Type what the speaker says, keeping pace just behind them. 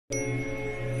It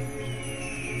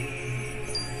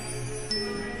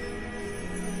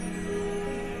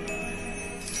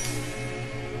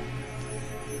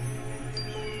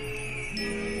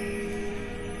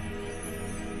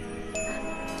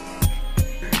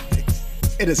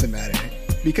doesn't matter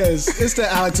because it's the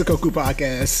Alex and Koku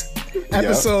podcast,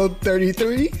 episode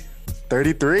 33.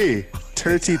 33.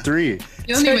 33.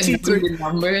 You don't even know the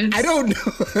numbers. I don't know.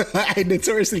 I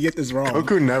notoriously get this wrong.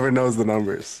 Koku never knows the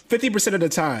numbers. 50% of the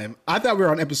time. I thought we were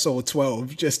on episode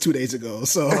 12 just 2 days ago.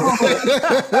 So,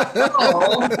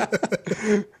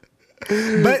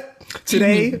 but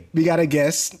today we got a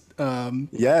guest.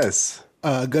 Yes.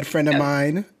 A good friend of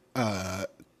mine,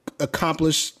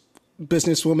 accomplished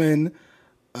businesswoman,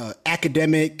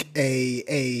 academic,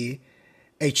 a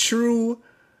true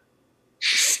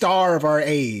star of our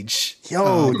age.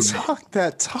 Yo, talk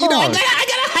that talk. You know, I gotta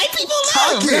hype people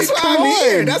up.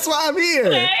 That's why I'm here.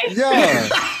 Okay. Yeah.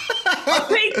 I'll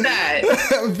take that.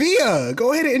 Via,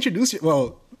 go ahead and introduce you.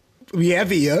 Well, we have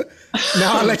Via.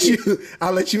 Now I'll let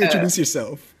you introduce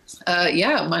yourself.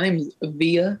 Yeah, my name is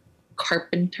Via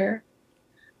Carpenter.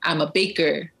 I'm a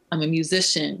baker. I'm a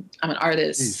musician. I'm an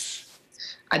artist. Jeez.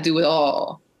 I do it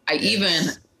all. Even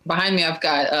behind me, I've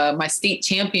got my state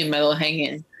champion medal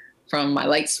hanging from my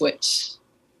light switch.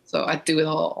 So I do it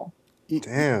all.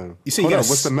 Damn. You see, Hold up,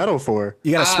 what's the medal for?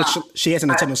 You got to switch. She has a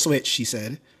Nintendo Switch. She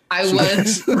said. I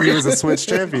was. He was a Switch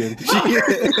champion.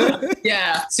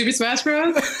 Yeah, Super Smash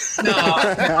Bros. No,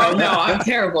 I'm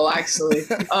terrible actually.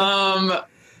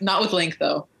 Not with Link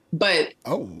though. But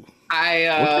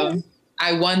I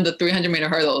won the 300-meter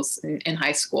hurdles in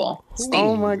high school.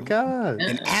 Oh my God.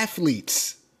 And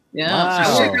athletes. Yeah.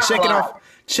 Wow.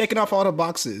 Checking off all the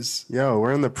boxes. Yo,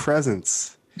 we're in the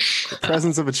presence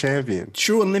of a champion.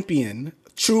 True Olympian.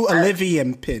 True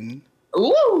Olympian pin.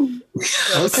 Ooh.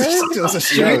 Okay. It was a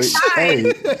stretch. Yo,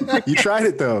 hey, you tried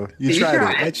it though. You tried it.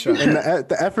 I tried. And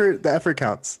the effort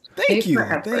counts. Thank you.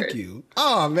 Effort. Thank you.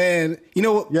 Oh man. You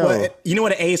know what? Yo. You know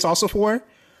what an A is also for?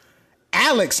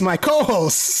 Alex, my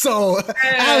co-host. So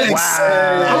Alex,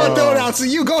 Wow. I'm gonna throw it out to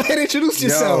you. Go ahead and introduce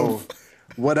yourself.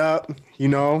 Yo, what up? You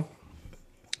know,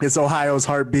 it's Ohio's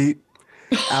heartbeat,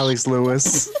 Alex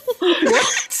Lewis.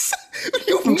 What?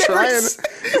 You've I'm never trying. s-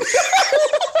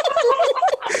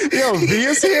 Yo, V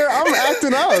is here. I'm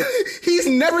acting up. He's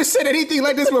never said anything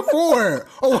like this before.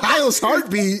 Ohio's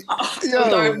heartbeat.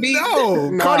 Yo, No,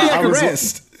 Nah, cardiac I was-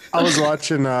 arrest. I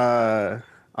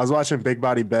was watching Big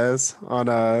Body Bez on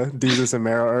Deezus and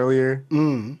Mero earlier,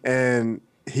 and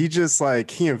he just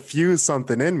he infused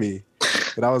something in me.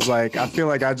 And I was like, I feel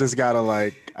like I just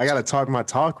gotta gotta talk my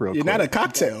talk real You're quick. not a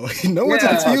cocktail. No one's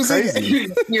Yeah. infusing.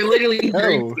 Crazy. You're literally Yo.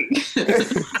 drinking.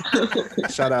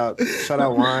 Shout out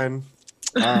wine.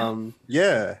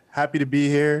 Yeah, happy to be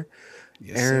here.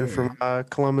 Yes, Aaron sir. from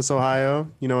Columbus, Ohio.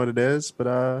 You know what it is,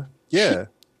 but yeah,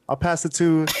 I'll pass it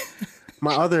to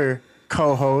my other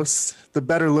co-host, the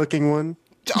better looking one.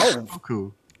 Oh,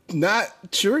 Cool. not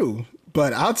true.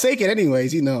 But I'll take it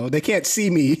anyways. You know, they can't see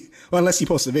me unless you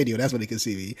post a video. That's when they can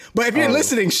see me. But if you're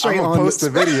listening straight I'm on, gonna post the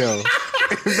video.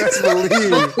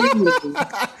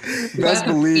 Best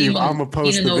believe I'm gonna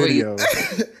post the video.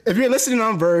 if you're listening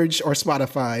on Verge or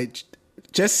Spotify,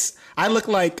 just I look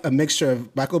like a mixture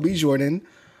of Michael B. Jordan.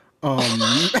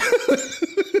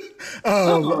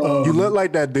 You look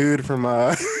like that dude from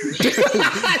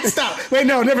Stop. Wait,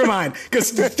 no, never mind.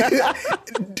 Because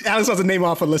Alex wants to name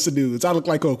off a list of dudes. I look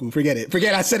like Koku. Forget it.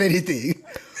 Forget I said anything.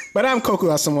 But I'm Koku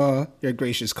Asamoah, your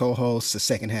gracious co-host, the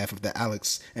second half of the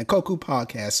Alex and Koku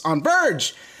podcast on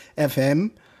Verge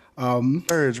FM.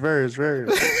 Verge.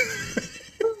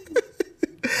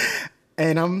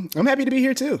 And I'm happy to be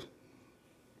here too.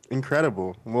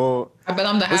 Incredible. Well, I bet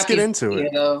I'm the let's get happiest into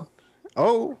it. though.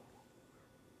 Oh,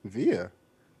 Via.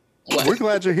 What? We're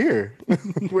glad you're here.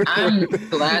 We're I'm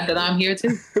glad that I'm here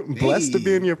too. blessed to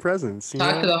be in your presence. you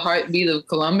Talk know? to the heartbeat of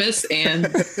Columbus and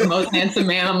the most handsome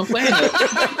man on the planet.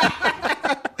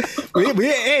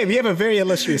 We have a very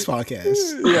illustrious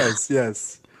podcast.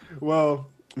 Yes. Well,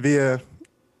 Via,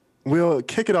 we'll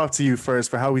kick it off to you first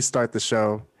for how we start the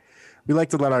show. We like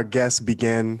to let our guests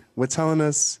begin with telling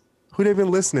us who they've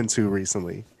been listening to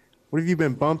recently. What have you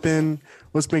been bumping?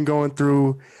 What's been going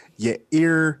through your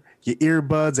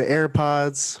earbuds or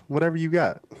AirPods, whatever you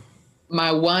got.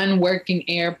 My one working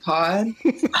AirPod.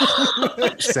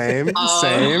 Same.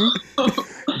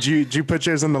 Did you put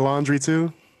yours in the laundry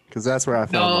too? Because that's where I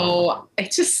found mine. No,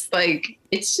 it's just I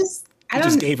I don't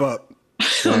just gave up.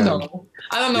 know.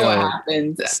 I don't know what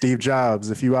happened. Steve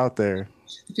Jobs, if you out there.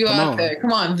 If you're Come out on. there,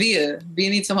 come on, Via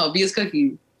needs some help. Via's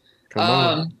cookie. Come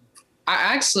on.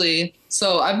 I've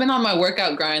been on my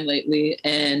workout grind lately,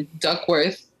 and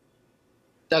Duckworth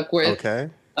Duckworth. Okay.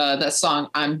 That song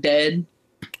 "I'm Dead."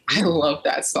 I love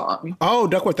that song. Oh,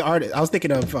 Duckworth the artist. I was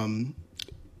thinking of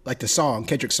like the song,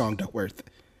 Kendrick's song Duckworth.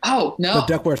 Oh no, But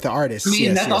Duckworth the artist. I mean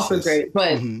yes, that's yes, also yes. great.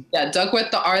 But Mhm. yeah, Duckworth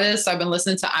the artist. I've been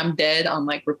listening to "I'm Dead" on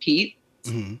like repeat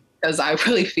Mhm. because I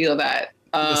really feel that.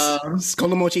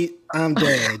 Skolomochi, I'm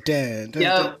dead, dead. dead,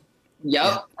 Yep. dead.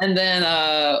 Yep. And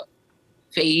then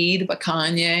Fade by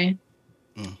Kanye.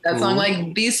 Mm. That song, Ooh.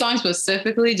 like these songs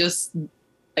specifically, just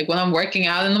like when I'm working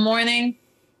out in the morning.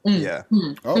 Yeah.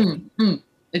 Oh.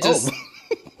 It just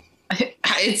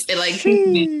it like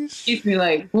Sheesh. keeps me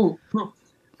like ooh.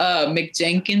 Mick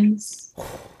Jenkins.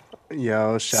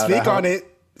 Yo, shout Speak out. on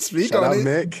it. Speak Shout on out, it.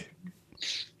 Mick.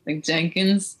 Mick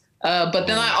Jenkins. But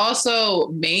then I also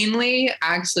mainly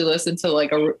actually listen to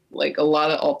like a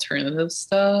lot of alternative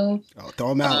stuff. Oh,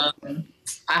 throw him out.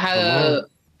 I had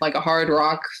Come a hard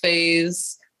rock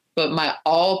phase, but my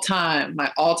all-time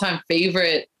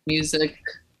favorite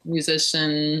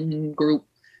musician group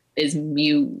is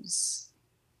Muse.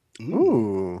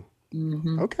 Ooh.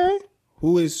 Mhm. Okay.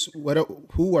 Who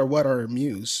or what are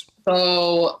Muse?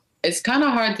 So it's kind of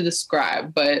hard to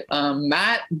describe, but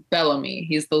Matt Bellamy,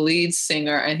 he's the lead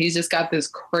singer, and he's just got this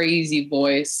crazy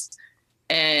voice.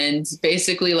 And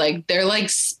basically, like they're like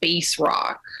space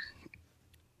rock.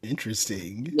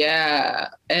 Interesting. Yeah,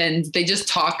 and they just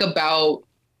talk about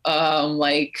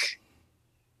like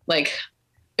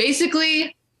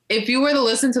basically, if you were to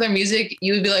listen to their music,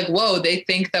 you would be like, "Whoa, they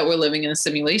think that we're living in a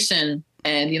simulation."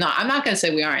 And I'm not gonna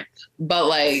say we aren't, but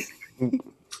like, We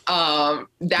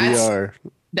that's are.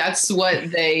 that's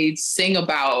what they sing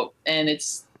about, and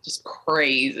it's just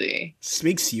crazy.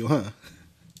 Speaks to you, huh?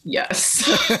 Yes,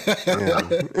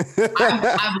 Man.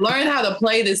 I've learned how to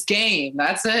play this game.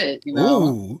 That's it.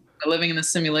 Ooh. We're living in a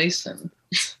simulation.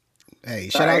 Hey,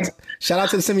 Sorry. shout out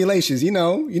to the simulations. You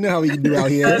know how we do out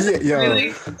here. Yo,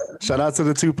 Really? shout out to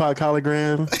the Tupac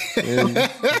hologram. And,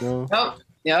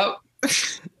 Yep.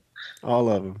 all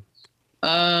of them.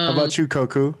 How about you,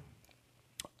 Koku?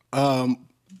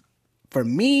 For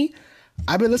me,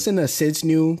 I've been listening to Sid's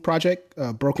new project,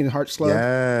 Broken Hearts Club.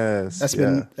 Yes.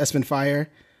 That's been fire.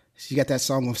 She got that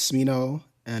song with Smino,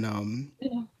 and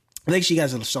I think she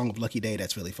has a song with Lucky Day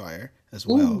that's really fire as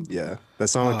well. Ooh. Yeah. That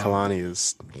song with Kalani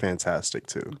is fantastic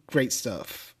too. Great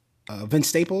stuff. Vince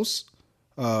Staples,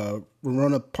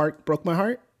 Ramona Park Broke My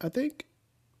Heart, I think.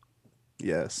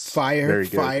 Yes. Fire Very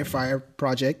good. fire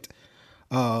project.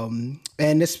 And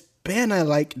this band I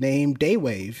like named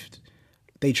Daywave,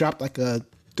 they dropped like a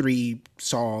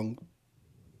 3-song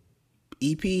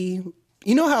EP.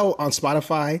 You know how on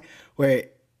Spotify where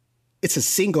it's a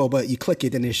single, but you click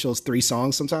it and it shows 3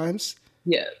 songs sometimes?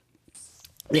 Yeah.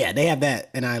 Yeah, they have that,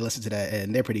 and I listen to that,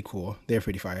 and they're pretty cool. They're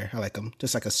pretty fire. I like them.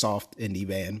 Just like a soft indie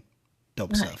band.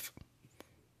 Dope stuff.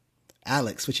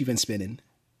 Alex, what you been spinning?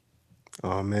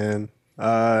 Oh man.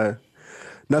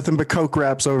 Nothing but Coke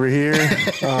raps over here.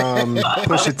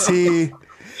 Pusha T.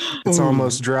 It's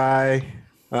almost dry.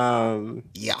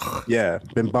 Yeah. Yeah,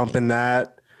 been bumping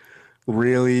that.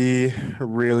 Really,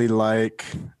 really like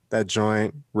that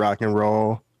joint, Rock and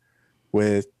Roll,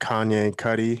 with Kanye and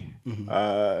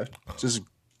Cudi. Just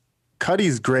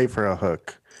Cudi's great for a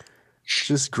hook.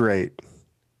 Just great.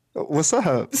 What's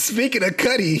up? Speaking of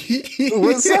Cuddy,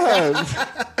 What's up?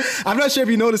 I'm not sure if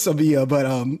you noticed, Abia, but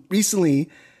recently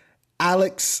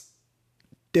Alex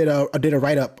did a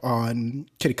write up on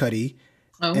Kid Cudi,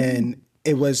 and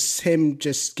it was him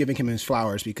just giving him his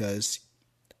flowers because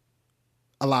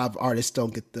a lot of artists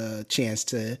don't get the chance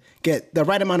to get the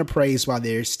right amount of praise while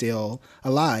they're still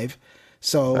alive.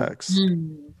 So Facts.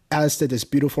 Alex did this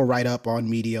beautiful write up on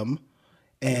Medium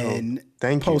and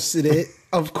thank you. posted it.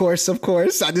 Of course. This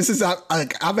is this is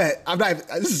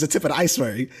the tip of the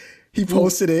iceberg. He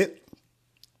posted it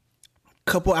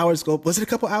a couple hours ago. Was it a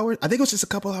couple hours? I think it was just a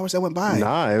couple hours that went by.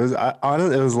 Nah, it was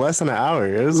honestly, it was less than an hour.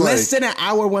 It was Less than an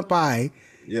hour went by.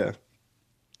 yeah.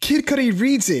 Kid Cudi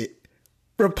reads it,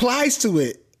 replies to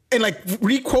it, and like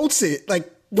requotes it, like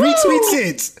retweets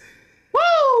it,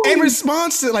 and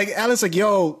responds to like Alex like,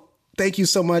 "Yo, thank you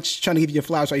so much. Trying to give you your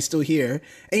flowers. Are you still here?"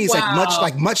 And he's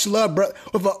like, much love, bro,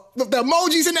 with the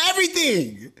emojis and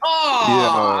everything.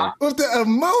 Oh, With the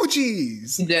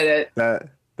emojis. you did it.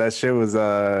 That shit was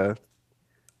that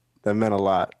meant a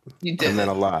lot. You That did meant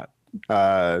a it. lot.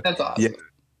 That's awesome. Yeah,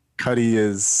 Cudi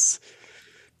is.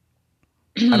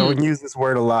 I don't use this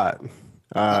word a lot,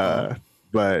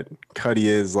 but Cudi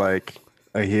is like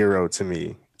a hero to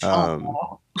me.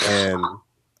 And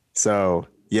so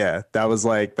yeah, that was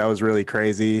really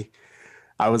crazy.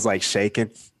 I was like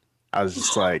shaking. I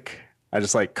just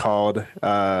called.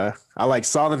 I like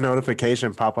saw the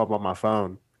notification pop up on my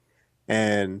phone,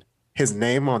 and his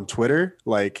name on Twitter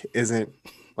like isn't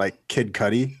like Kid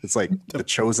Cudi. It's like the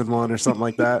chosen one or something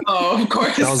like that. Oh, of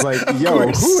course. And I was like, Of yo,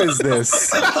 course. who is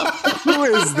this? Who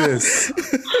is this?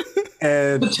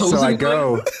 And The so I chosen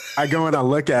go and I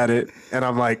look at it and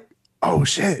I'm like, oh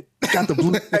shit, got the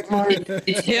blue check mark. It's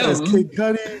It's him. Kid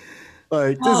Cudi.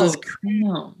 Like this is crazy.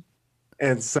 Damn.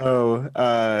 And so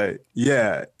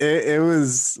yeah, it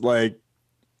was like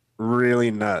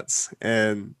really nuts.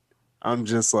 And I'm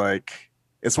just like,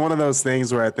 it's one of those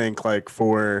things where I think like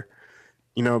for,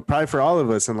 you know, probably for all of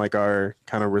us in like our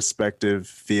kind of respective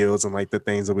fields and like the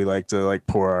things that we like to like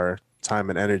pour our time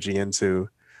and energy into,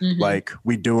 Mhm. like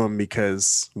we do them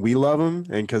because we love them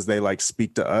and because they like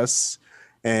speak to us.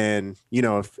 And, you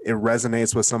know, if it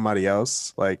resonates with somebody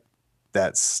else, like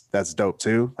that's dope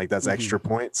too. Like that's extra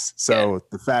points. So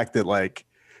the fact that like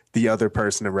the other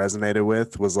person it resonated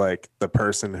with was like the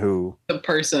person who, The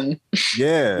person.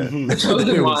 yeah, Mhm. The chosen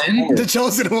It was one. The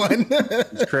chosen one.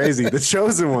 it's crazy, the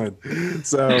chosen one.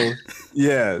 So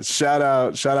yeah, shout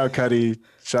out Cudi,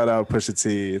 shout out Pusha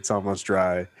T. It's almost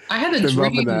dry. I had a Been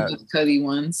bumping dream that. with Cuddy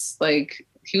once. Like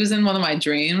he was in one of my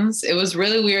dreams. It was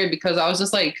really weird because I was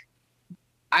just like,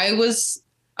 I was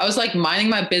like minding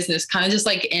my business, kind of just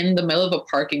like in the middle of a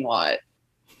parking lot.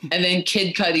 And then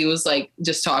Kid Cudi was like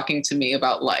just talking to me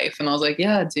about life. And I was like,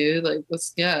 yeah, dude, like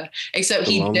what's Except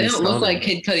The he lonely didn't look stoner. like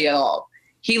Kid Cudi at all.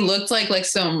 He looked like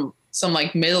some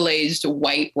like middle-aged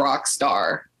white rock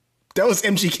star. That was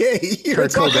MGK. You were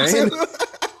Kurt talking Cobain?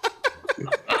 to.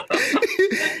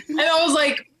 And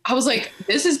I was like,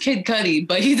 this is Kid Cudi,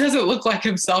 but he doesn't look like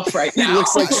himself right He now.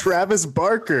 looks like Travis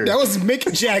Barker. That was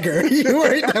Mick Jagger. You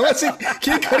were. That wasn't.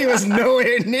 Kid Cudi was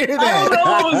nowhere near I don't that.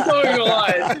 know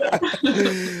what's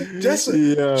going on. Just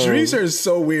Yo. dreams are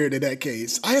so weird in that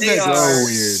case. I have They had are. So weird,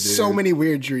 dude. so many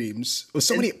weird dreams with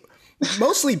so many,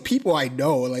 mostly people I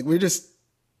know. Like we're just.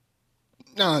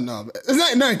 No,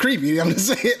 it's not creepy. I'm just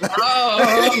saying. Like,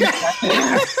 Oh,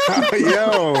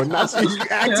 Yo, not you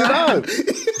acted up.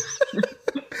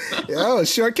 oh,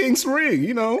 Short King Spring.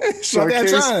 You know, Short about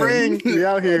that King time. Spring, we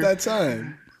out here. About that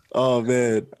time. Oh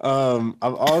man.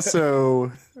 I've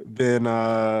also been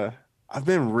I've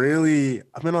been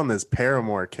on this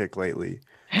Paramore kick lately.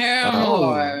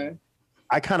 Paramore.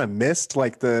 I kind of missed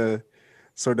like the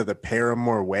sort of the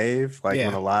Paramore wave, like Yeah.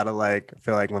 when a lot of like I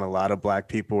feel like when a lot of black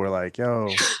people were like, yo,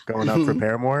 going up for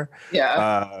Paramore.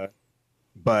 Yeah.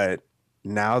 But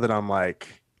now that I'm like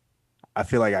I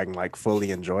feel like I can like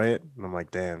fully enjoy it. And I'm like,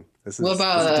 damn, this is What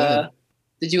about this is good.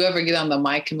 did you ever get on the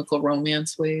My Chemical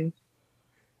Romance wave?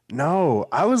 no,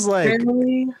 I was like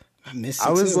Really? I missed it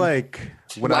I was too. like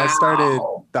when I started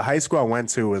Wow. the high school I went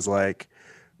to was like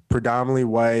predominantly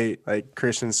white, like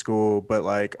Christian school, but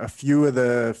like a few of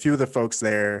the folks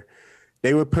there,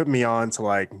 they would put me on to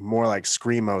like more like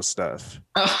screamo stuff.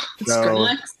 Oh, So-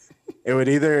 Skrillex?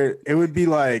 It would be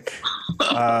like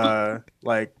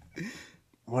like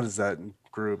what is that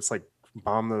group? It's like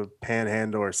Bomb the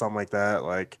Panhandle or something like that.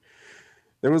 Like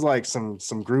there was like some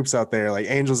groups out there like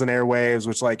Angels and Airwaves,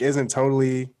 which like isn't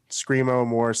totally screamo,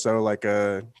 more so like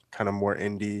a kind of more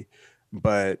indie.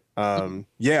 But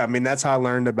yeah, I mean that's how I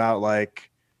learned about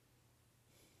like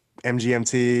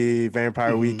MGMT,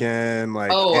 Vampire Mhm. Weekend.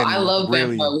 Like Oh, and I love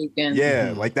really- Vampire Weekend. Yeah,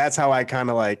 Mhm. like that's how I kind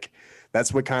of like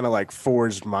that's what kind of like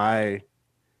forged my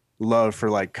love for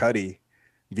like Cudi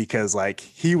because like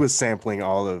he was sampling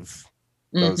all of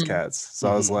those Mhm. cats. So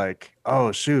I was Mhm. like,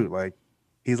 oh shoot, like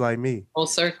he's like me. Full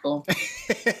circle.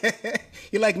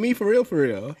 You like me for real, for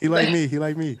real. He like me. He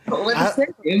like me. We're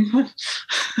the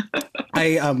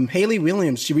same. Haley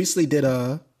Williams, she recently did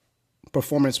a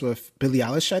performance with Billie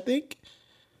Eilish, I think.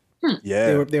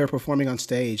 Yeah. They were performing on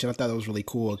stage, and I thought that was really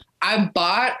cool. I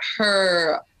bought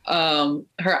her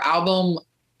album,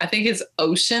 I think it's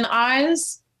Ocean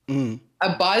Eyes. Mm.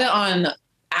 I bought it on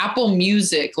Apple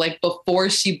Music like before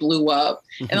she blew up.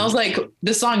 And I was like,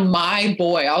 the song My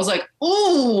Boy. I was like,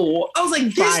 ooh. I was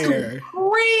like, this Fire. is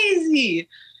crazy.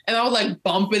 And I would like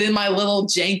bump it in my little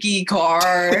janky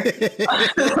car.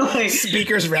 Like,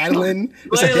 Speakers rattling.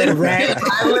 It's like, a dead rat.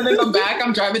 Island in the back.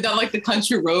 I'm driving down like the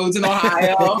country roads in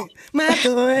Ohio. My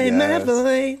boy, my Yes.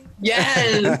 boy.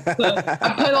 Yes.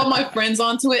 I put all my friends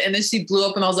onto it and then she blew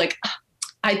up and I was like,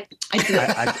 I did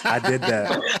it. I did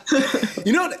that.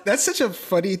 You know, that's such a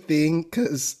funny thing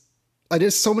because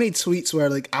there's so many tweets where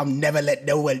like I'll never let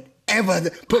no one ever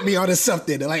put me onto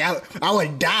something. Like I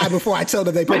would die before I tell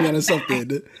them they put me onto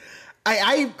something.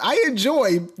 I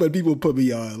enjoy when people put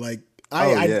me on. Like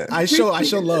yeah. I show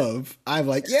love. I'm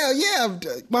like yeah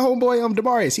my homeboy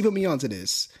Demarius, he put me onto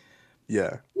this.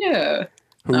 Yeah. Yeah.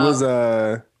 Who was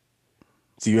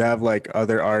do you have like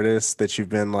other artists that you've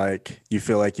been like you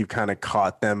feel like you kind of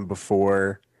caught them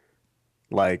before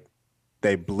like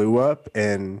they blew up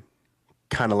and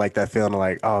kind of like that feeling of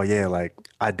like, oh yeah, like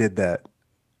I did that?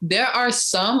 There are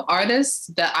some artists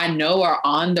that I know are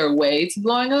on their way to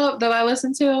blowing up that I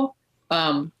listen to.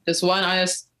 This one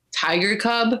artist, Tiger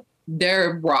Cub,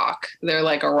 they're rock. They're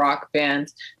like a rock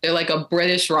band. They're like a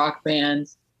British rock band.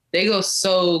 They go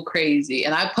so crazy.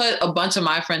 And I put a bunch of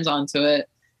my friends onto it,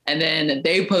 and then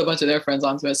they put a bunch of their friends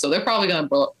onto it. So they're probably going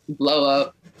to blow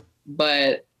up.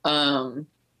 But I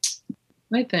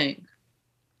think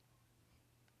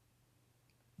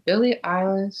Billie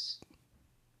Eilish,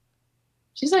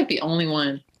 she's like the only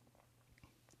one.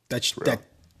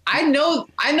 I know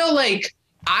like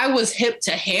I was hip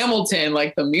to Hamilton,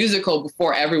 like the musical,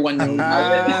 before everyone knew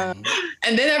about it.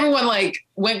 And then everyone like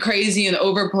went crazy and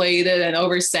overplayed it and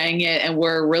oversang it and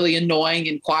were really annoying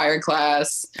in choir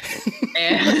class.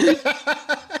 And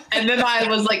then I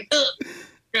was like, ugh,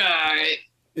 all right.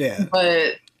 Yeah.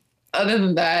 But other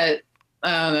than that,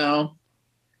 I don't know.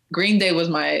 Green Day was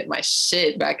my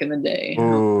shit back in the day.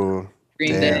 Ooh,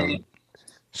 Green Day.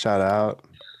 Shout out.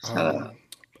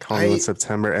 Call me when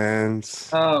September ends.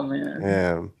 Oh man.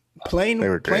 Yeah. Plain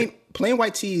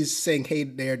White Tees saying "Hey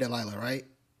There, Delilah," right?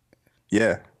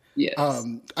 Yeah. Yes.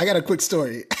 I got a quick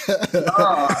story.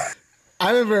 Oh.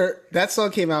 I remember that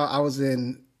song came out. I was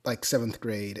in like 7th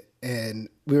grade, and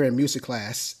we were in music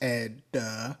class, and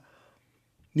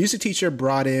music teacher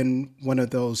brought in one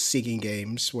of those singing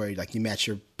games where like you match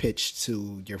your pitch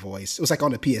to your voice. It was like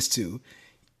on the PS2.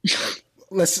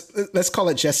 Let's call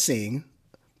it Just Sing.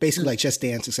 Basically like Just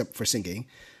Dance except for singing.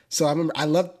 So I remember I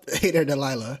loved Hey There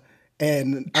Delilah,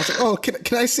 and I was like, oh,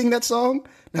 can I sing that song?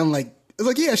 And I'm like, I was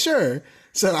like, yeah, sure.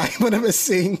 So I went up and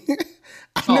sing.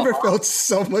 I've never felt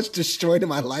so much destroyed in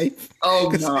my life. Oh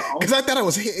no! Because I thought I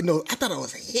was hitting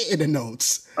the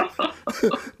notes,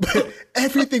 but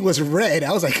everything was red.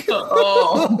 I was like,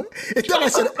 oh! And then I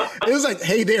said it was like,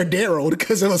 "Hey there, Daryl,"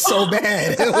 because it was so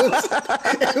bad.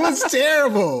 It was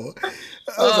terrible.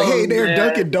 I was like, "Hey there,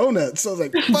 Dunkin' Donuts." I was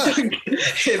like, "Fuck!"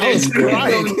 I was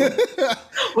crying.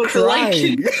 What's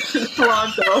crying.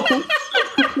 Toronto?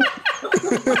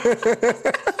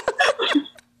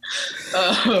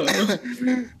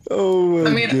 Oh,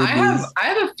 I mean, goodness. I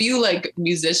have a few like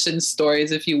musician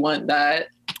stories if you want that.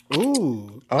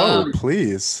 Ooh. Oh,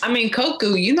 please. I mean,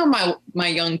 Koku, you know my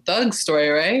Young Thug story,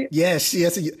 right? Yes. Yo,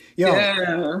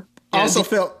 Yeah. Also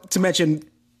felt to mention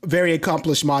very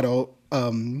accomplished model.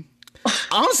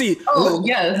 Honestly,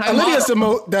 yeah, Olivia's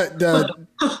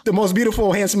the most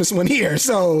beautiful, handsomest one here.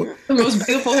 So the most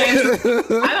beautiful, handsome.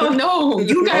 I don't know.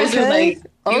 You guys are like.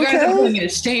 You guys are putting me to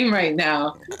shame right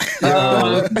now.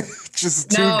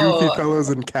 Just two goofy fellows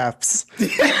in caps.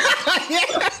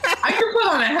 I can put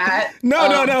on a hat.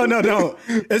 No.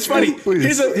 It's funny.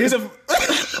 Here's a what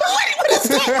is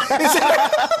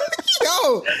that?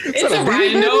 Yo, it's a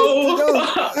rhino.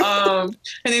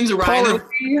 Her name's Rhino.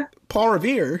 Paul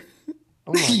Revere.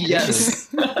 Oh my yes.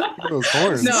 Those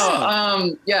horns.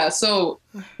 No. Yeah. So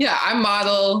yeah, I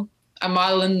model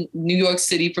in New York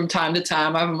City from time to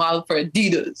time. I've modeled for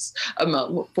Adidas. I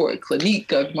modeled for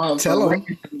Clinique. I've modeled for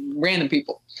random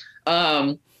people.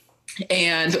 And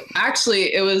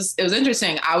actually, it was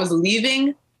interesting. I was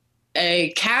leaving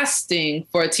a casting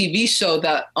for a TV show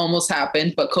that almost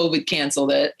happened, but COVID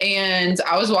canceled it. And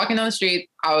I was walking down the street.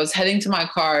 I was heading to my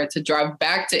car to drive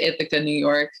back to Ithaca, New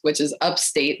York, which is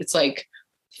upstate. It's like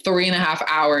 3.5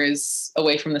 hours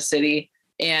away from the city.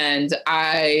 And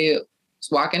I was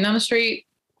walking down the street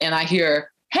and I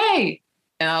hear, "Hey,"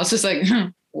 and I was just like,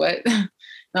 what? And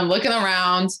I'm looking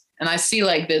around and I see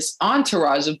like this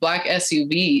entourage of black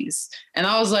SUVs. And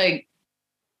I was like,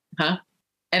 huh?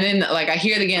 And then like, I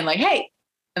hear it again, like, "Hey."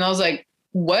 And I was like,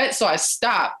 what? So I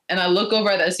stop and I look over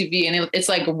at the SUV and it's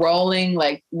like rolling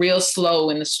like real slow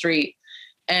in the street.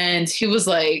 And he was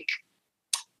like,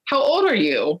 "How old are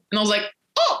you?" And I was like,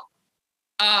 "Oh,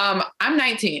 I'm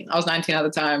 19. I was 19 at the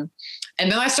time.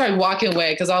 And then I started walking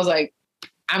away because I was like,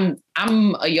 I'm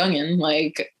a youngin'.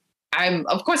 Like,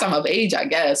 of course I'm of age, I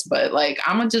guess, but like,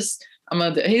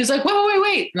 he was like,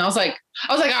 wait. And I was like,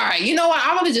 all right, you know what?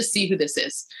 I'm going to just see who this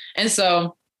is. And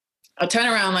so I turn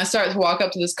around and I start to walk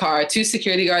up to this car. 2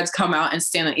 security guards come out and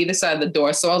stand on either side of the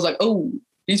door. So I was like, oh,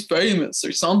 he's famous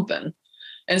or something.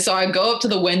 And so I go up to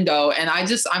the window and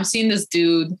I'm seeing this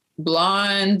dude,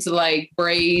 blonde, like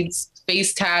braids,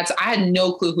 face tats. I had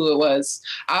no clue who it was.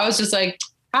 I was just like,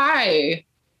 "Hi."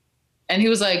 And he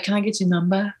was like, "Can I get your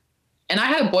number?" And I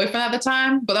had a boyfriend at the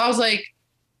time, but I was like,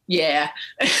 yeah.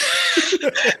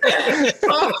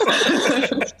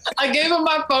 I gave him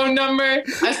my phone number.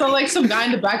 I saw like some guy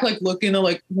in the back, like looking at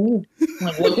like, ooh,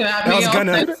 like looking at me. I was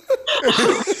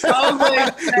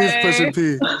like, He was pushing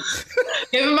P.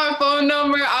 Give him my phone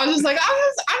number. I was just like,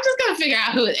 I'm just gonna figure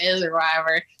out who it is or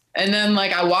whatever. And then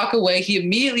like I walk away. He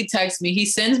immediately texts me. He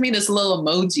sends me this little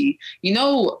emoji. You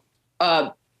know,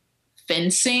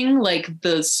 fencing, like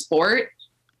the sport.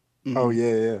 Oh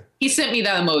yeah. He sent me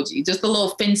that emoji, just a little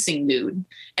fencing dude.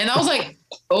 And I was like,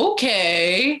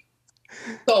 okay.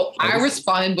 So I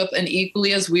responded with an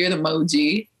equally as weird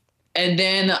emoji. And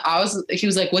then he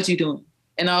was like, what you doing?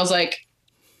 And I was like,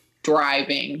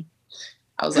 driving.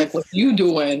 I was like, what you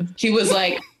doing? He was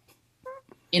like,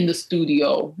 in the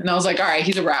studio. And I was like, all right,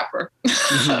 he's a rapper.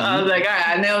 I was like, all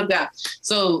right, I nailed that.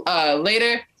 So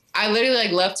later, I literally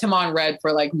like left him on red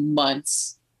for like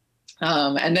months.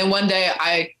 And then one day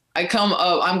I come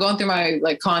up, I'm going through my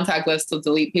like contact list to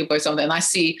delete people or something. And I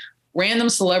see random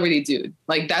celebrity dude.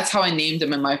 Like that's how I named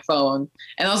him in my phone.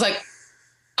 And I was like,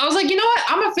 you know what?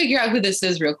 I'm gonna figure out who this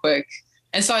is real quick.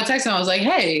 And so I texted him, I was like,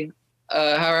 hey,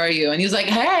 how are you? And he was like,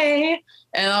 hey.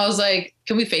 And I was like,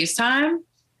 can we FaceTime?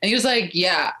 And he was like,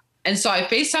 yeah. And so I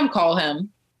FaceTime call him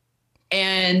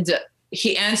and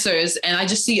he answers and I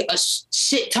just see a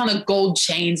shit ton of gold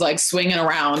chains like swinging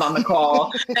around on the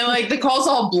call. And like the call's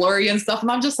all blurry and stuff.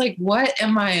 And I'm just like, what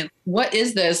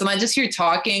is this? And I just hear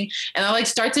talking and I like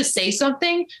start to say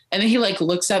something. And then he like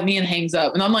looks at me and hangs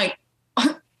up. And I'm like,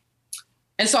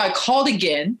 and so I called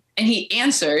again and he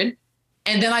answered.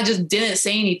 And then I just didn't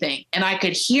say anything. And I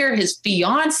could hear his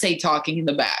fiance talking in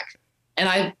the back. And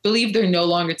I believe they're no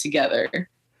longer together,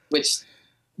 which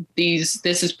this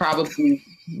is probably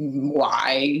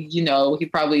why, you know, he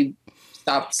probably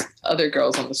stopped other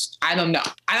girls on the, I don't know.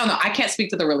 I can't speak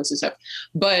to the relationship,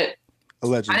 but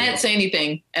allegedly. I didn't say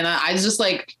anything. And I just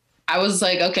like, I was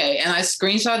like, okay. And I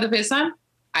screenshot the FaceTime.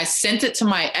 I sent it to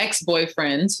my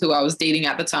ex-boyfriend who I was dating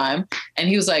at the time. And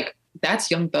he was like,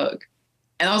 that's Young Thug.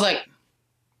 And I was like,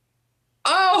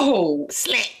 oh,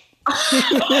 slick.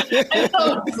 And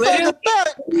so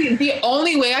literally, the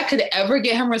only way I could ever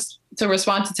get him to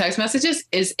respond to text messages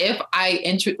is if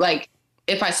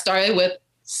if I started with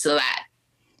slat.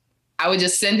 I would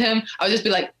just send him, I would just be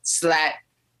like slat,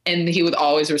 and he would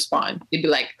always respond. He'd be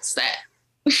like slat.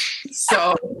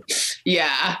 So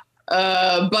yeah.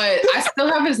 But I still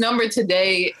have his number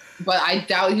today, but I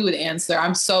doubt he would answer.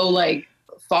 I'm so like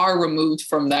far removed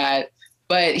from that.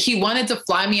 But he wanted to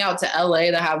fly me out to LA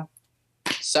to have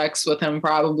sex with him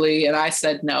probably, and I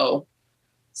said no.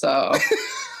 So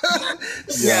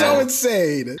so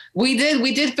insane. We did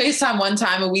FaceTime one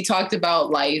time and we talked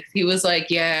about life. He was like,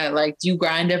 yeah, like, do you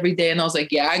grind every day? And I was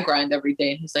like, yeah, I grind every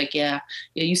day. And he's like, yeah,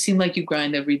 you seem like you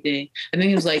grind every day. And then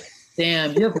he was like,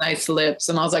 damn, you have nice lips.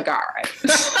 And I was like, all right.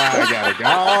 I gotta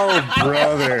go,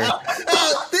 brother.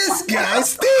 This guy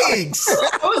stinks.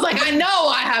 I was like, I know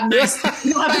I have nice lips.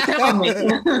 You don't have to tell me.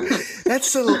 That's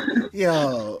so, man.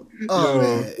 Yeah.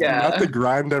 Not the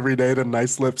grind every day to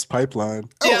Nice Lips pipeline.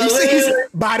 Oh,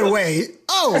 by the way,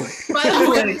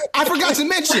 I forgot to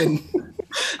mention.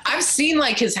 I've seen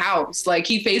like his house. Like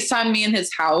he FaceTimed me in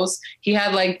his house. He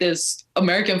had like this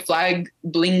American flag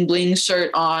bling bling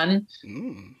shirt on.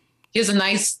 He has a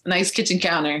nice kitchen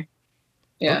counter.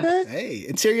 Yeah. Okay. Hey,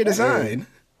 interior design.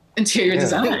 Interior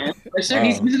design. For sure.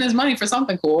 He's using his money for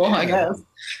something cool, I guess.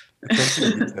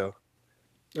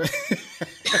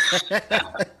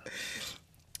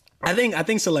 I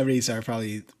think celebrities are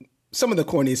probably some of the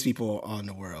corniest people on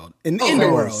the world. In the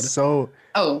world. So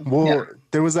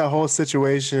there was that whole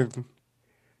situation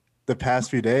the past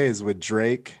few days with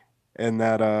Drake and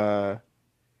that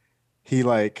he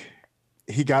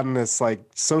got in this like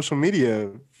social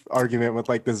media argument with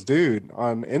like this dude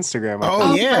on Instagram.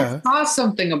 I saw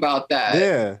something about that.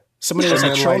 Yeah. Somebody was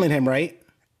like trolling him, right?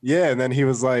 Yeah. And then he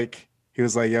was like,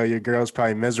 yo, your girl's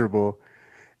probably miserable,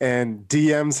 and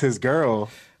DMs his girl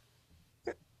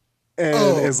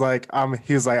and is like,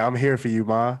 he was like, I'm here for you,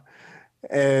 ma.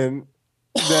 And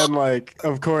then like,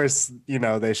 of course,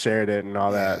 they shared it and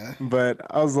all that. But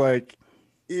I was like,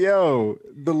 yo,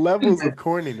 the levels of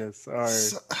corniness are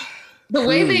the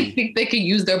way they think they can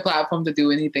use their platform to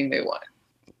do anything they want.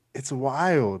 It's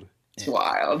wild. It's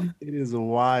wild. It is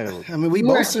wild. I mean, we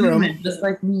bolster them just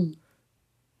like me.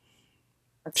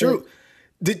 That's true.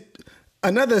 Did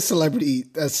another celebrity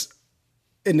that's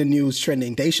in the news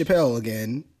trending, Dave Chappelle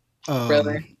again?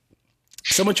 Really?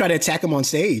 Someone tried to attack him on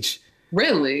stage.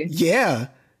 Really? Yeah.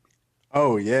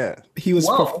 Oh yeah. He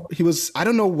was. I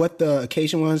don't know what the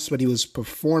occasion was, but he was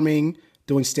performing,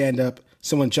 doing stand up.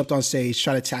 Someone jumped on stage,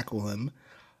 tried to tackle him,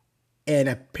 and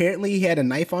apparently he had a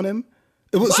knife on him.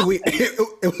 It was weird.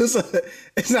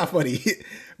 It's not funny,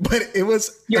 but it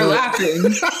was. You're laughing.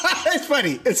 It's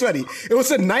funny. It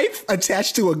was a knife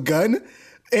attached to a gun,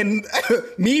 and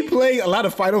me playing a lot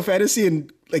of Final Fantasy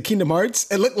and like Kingdom Hearts.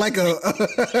 It looked like a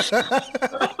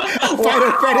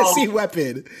Final Fantasy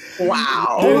weapon.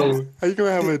 Wow. How you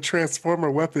gonna have a transformer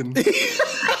weapon?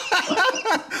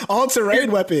 All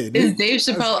terrain weapon. Is Dave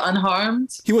Chappelle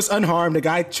unharmed? He was unharmed. The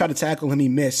guy tried to tackle him. He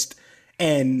missed.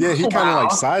 And Yeah, he kind of Wow.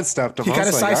 like sidestepped him. he I kind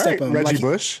of was like, sidestepped all him. right, Reggie Like,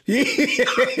 Bush.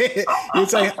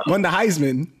 It's like won the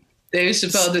Heisman. Dave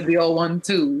Chappelle did the old one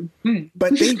too.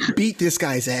 But they beat this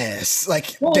guy's ass.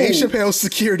 Like Whoa. Dave Chappelle's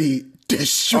security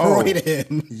destroyed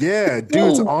him. Yeah,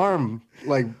 dude's Ooh. arm,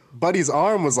 like Buddy's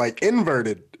arm was like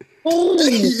inverted. Ooh.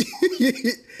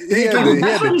 He had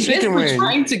That's the what he did chicken for wing.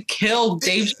 trying to kill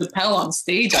Dave Chappelle on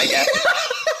stage, I guess.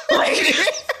 Like,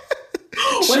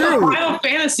 with a True. Final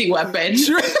Fantasy weapon.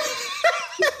 Sure.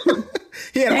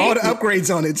 He had all the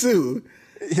upgrades on it too.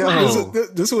 Yo,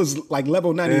 This was like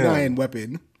level 99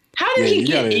 weapon. How did Yeah, he you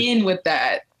get gotta- in with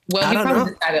that? Well, I he don't probably know.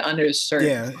 just had it under his shirt.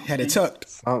 Yeah, had it tucked.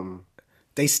 something.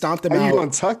 They stomped him How you out.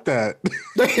 gonna tuck that?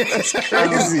 That's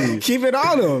crazy. Keep it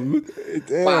on him.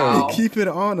 Damn. Wow. Keep it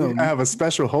on him. I have a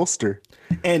special holster.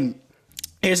 And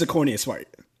here's the corniest part.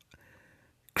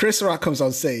 Chris Rock comes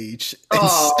on stage and,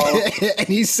 Oh. and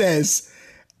he says,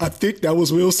 "I think that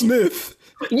was Will Smith."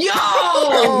 Yo!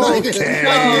 Okay.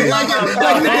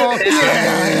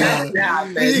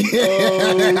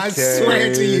 I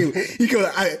swear to you. He goes,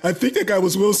 I think that guy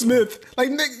was Will Smith. Like,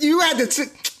 you had to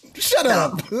shut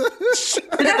up.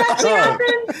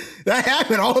 That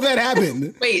happened. All that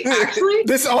happened. Wait, actually?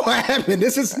 This all happened.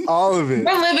 This is All of it.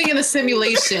 We're living in a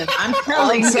simulation. I'm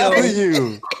telling I'm telling you.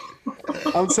 you.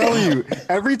 I'm telling you.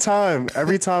 Every time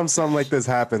something like this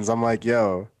happens, I'm like,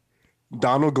 yo,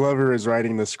 Donald Glover is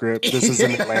writing the script. This is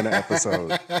an Atlanta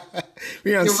episode.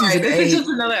 we're on You're right. season This 8. is just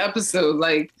another episode.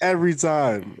 Like, Every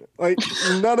time. Like,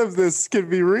 none of this can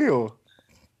be real.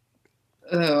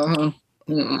 mm.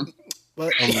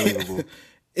 But, Unbelievable.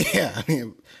 yeah, I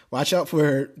mean, watch out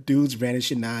for dudes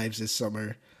brandishing knives this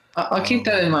summer. I'll keep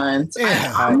that in mind.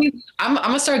 Yeah. I'm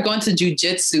gonna start going to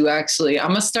jujitsu. Actually,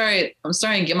 I'm starting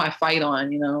to get my fight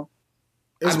on. You know,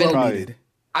 It's I've been- well needed.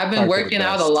 I've been Probably for the working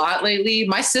out a best. lot lately.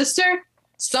 My sister,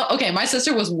 my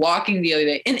sister was walking the other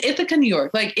day in Ithaca, New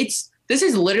York. Like this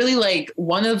is literally like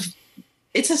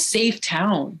it's a safe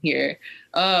town here.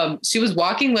 She was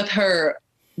walking with her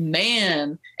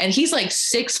man, and he's like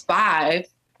 6'5",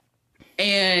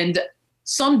 and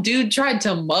some dude tried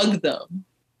to mug them.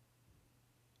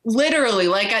 Literally,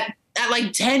 like at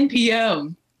like 10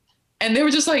 p.m. And they were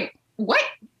just like, what?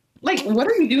 Like, what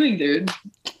are you doing, dude?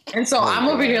 And so I'm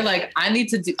over here like, I need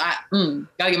to gotta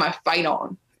get my fight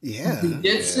on. Yeah.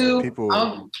 Jiu-jitsu, Yeah,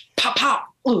 people- pop, pop.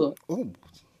 Ugh. Oh,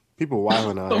 People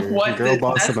wilding out here. What Girl did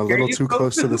bossing that a little scare too you?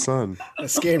 close to the sun.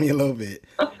 that scared me a little bit.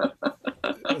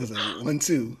 It was like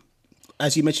 1-2.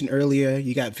 As you mentioned earlier,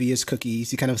 you got Via's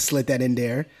cookies. You kind of slid that in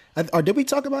there. Or did we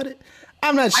talk about it?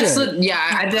 I'm not sure.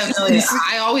 I definitely,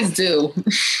 I always do.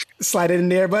 Slide it in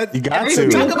there, but You got Every to.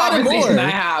 Talk about it conversation more. I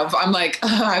have, I'm like,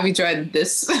 have you tried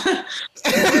this?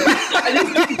 I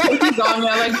just put cookies on me.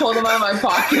 I like pull them out of my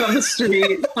pocket on the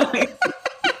street. Like,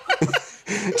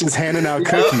 Just handing out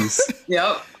cookies.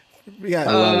 yep. we got,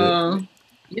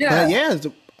 Yeah. yeah.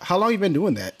 How long you been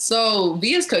doing that? So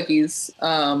Via's cookies.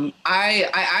 I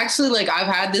actually I've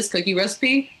had this cookie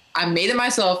recipe. I made it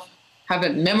myself. Have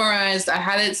it memorized. I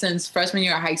had it since freshman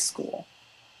year of high school,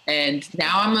 and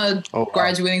now I'm a Oh, wow.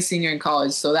 graduating senior in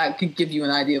college. So that could give you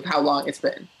an idea of how long it's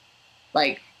been,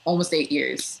 like almost 8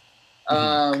 years.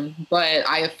 But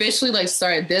I officially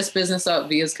started this business up,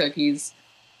 Via's Cookies,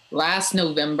 last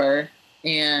November,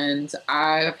 and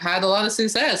I've had a lot of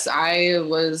success. I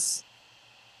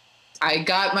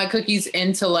got my cookies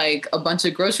into a bunch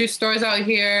of grocery stores out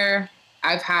here.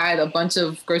 I've had a bunch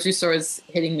of grocery stores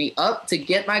hitting me up to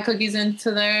get my cookies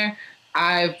into there.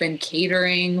 I've been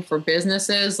catering for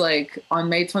businesses. Like on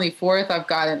May 24th, I've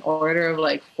got an order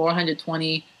of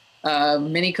 420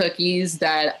 mini cookies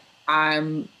that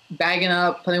I'm bagging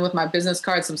up, putting with my business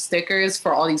card, some stickers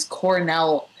for all these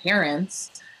Cornell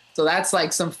parents. So that's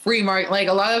some free market.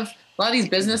 A lot of these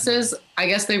businesses, I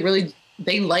guess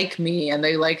they like me and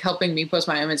they like helping me push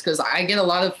my image because I get a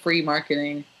lot of free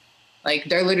marketing.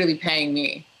 They're literally paying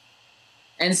me.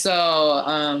 And so,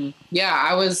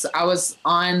 I was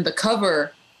on the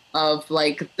cover of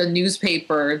the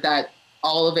newspaper that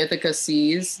all of Ithaca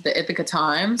sees, the Ithaca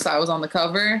Times. I was on the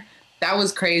cover. That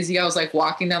was crazy. I was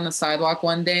walking down the sidewalk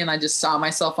one day and I just saw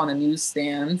myself on a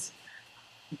newsstand.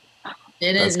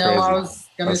 Didn't That's know I crazy. was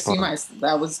gonna That's see fun.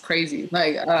 that was crazy.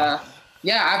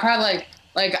 I've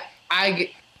had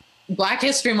Black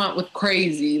History Month was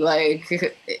crazy.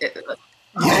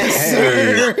 Yes,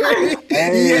 sir.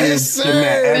 Hey, Yes, getting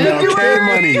that sir. MLK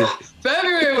money.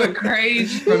 February went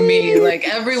crazy for me. Like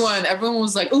everyone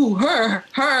was like, "Ooh, her."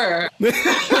 They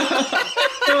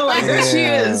were like, "There she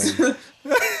is."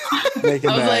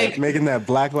 Making that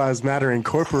Black Lives Matter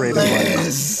Incorporated money.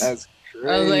 That's crazy.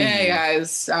 I was like, "Hey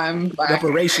guys, I'm back.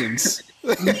 Reparations.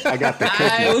 I got the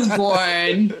cookies. I was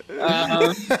born.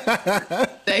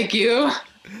 Thank you.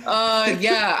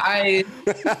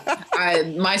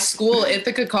 My school,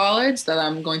 Ithaca College, that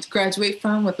I'm going to graduate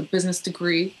from with a business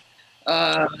degree.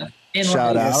 In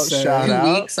Shout like out. 2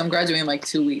 weeks. I'm graduating in like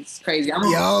 2 weeks. Crazy.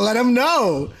 Yo, let them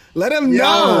know. Let them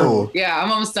know. Yeah,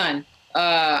 I'm almost done.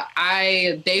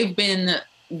 They've been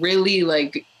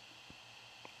really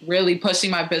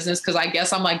pushing my business because I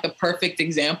guess I'm like the perfect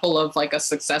example of like a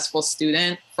successful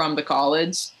student from the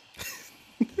college.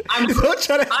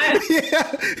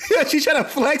 She's trying to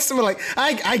flex. I'm like,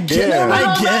 I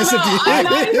guess.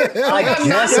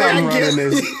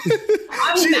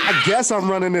 I guess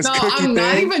I'm running this cookie thing. I'm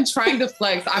not even trying to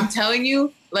flex. I'm telling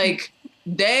you, like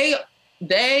they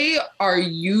are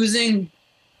using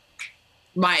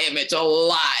my image a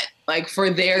lot, like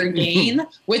for their gain,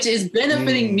 which is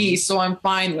benefiting me. So I'm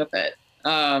fine with it.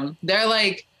 They're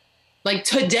like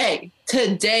today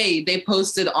they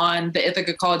posted on the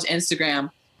Ithaca College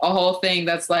Instagram a whole thing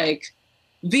that's like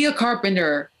Via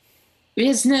Carpenter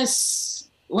business.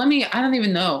 I don't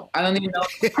even know.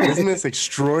 Business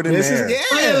extraordinaire.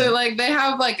 Literally, like they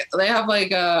have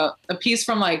a piece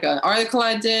from like an article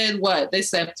I did. What they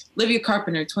said, Livia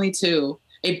Carpenter, 22,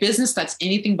 a business that's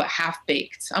anything but half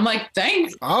baked. I'm like,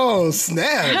 thanks. Oh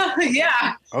snap!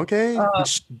 Yeah. Okay.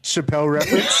 Chappelle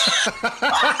reference.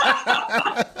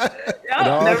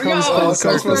 Yeah, there we go.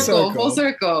 Full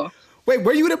circle. Wait,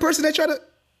 were you the person that tried to?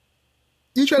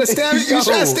 You trying to stab? You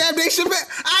trying to stab Dave Chappelle?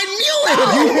 I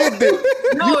knew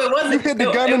it. No, it wasn't. You hit the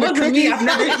gun in the cookie. Me.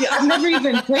 I've never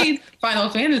even played Final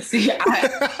Fantasy.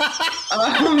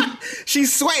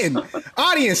 She's sweating.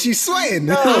 Audience, she's sweating.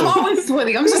 No, I'm always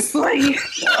sweating. I'm just sweating.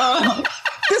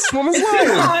 This woman's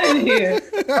lying.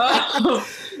 No.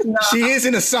 She is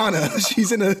in a sauna.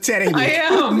 She's in a 1080. I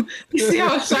am. You see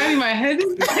how shiny my head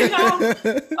is right now?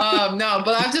 No,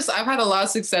 but I've had a lot of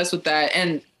success with that,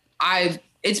 and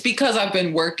it's because I've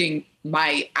been working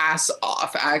my ass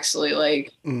off, actually.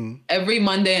 Like every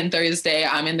Monday and Thursday,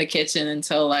 I'm in the kitchen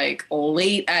until like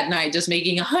late at night, just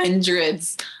making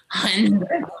hundreds.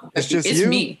 It's just it's you?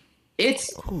 me.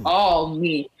 It's all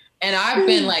me. And I've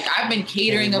been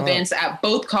catering events at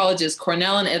both colleges,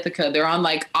 Cornell and Ithaca. They're on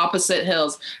like opposite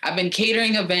hills. I've been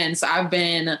catering events. I've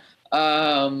been,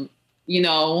 putting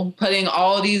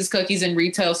all these cookies in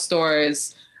retail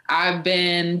stores. I've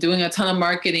been doing a ton of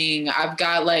marketing. I've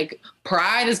got like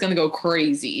Pride is going to go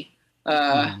crazy.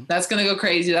 That's going to go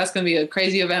crazy. That's going to be a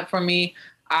crazy event for me.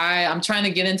 I'm trying to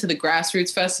get into the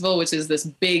Grassroots Festival, which is this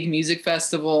big music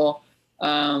festival.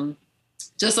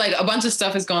 Just like a bunch of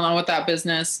stuff is going on with that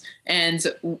business. And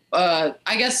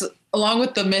I guess along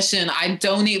with the mission, I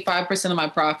donate 5% of my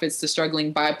profits to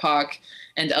struggling BIPOC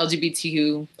and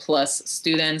LGBTQ plus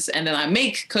students. And then I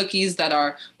make cookies that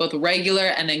are both regular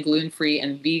and then gluten-free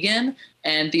and vegan.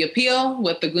 And the appeal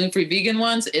with the gluten-free vegan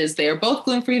ones is they're both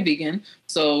gluten-free vegan.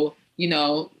 So,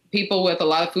 people with a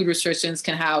lot of food restrictions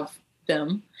can have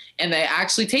them. And they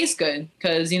actually taste good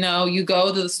because, you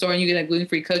go to the store and you get a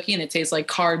gluten-free cookie and it tastes like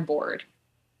cardboard.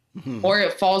 Or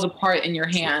it falls apart in your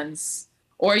hands.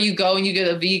 Or you go and you get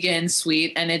a vegan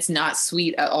sweet and it's not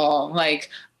sweet at all. Like,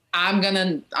 I'm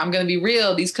gonna be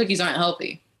real. These cookies aren't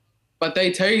healthy, but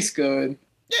they taste good.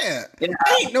 Yeah.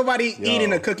 Ain't nobody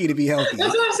eating a cookie to be healthy.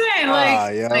 That's what I'm saying.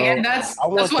 And that's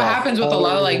what happens with a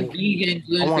lot of like vegan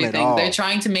gluten-free things. They're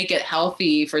trying to make it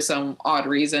healthy for some odd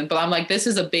reason, but I'm like, this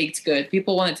is a baked good.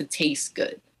 People want it to taste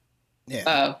good.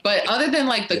 Yeah. But other than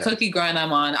like the cookie grind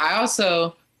I'm on, I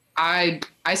also I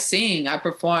sing, I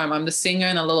perform. I'm the singer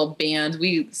in a little band.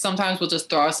 We sometimes we'll just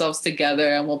throw ourselves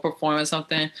together and we'll perform at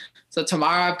something. So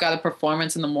tomorrow I've got a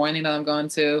performance in the morning that I'm going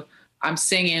to. We're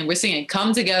singing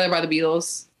Come Together by the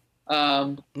Beatles.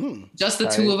 Just the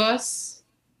two of us.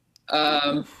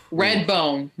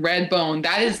 Redbone.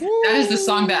 That is the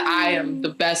song that I am the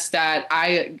best at.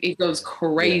 It goes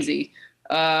crazy.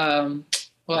 What's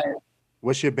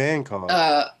your band called?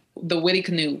 The Witty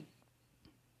Canoe.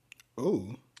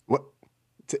 Ooh. What?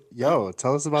 Yo,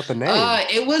 tell us about the name.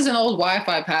 It was an old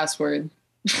Wi-Fi password.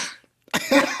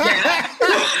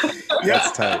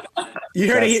 That's tight.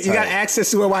 You heard it. You got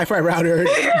access to a Wi-Fi router.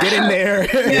 Get in there.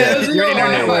 Yeah, it was your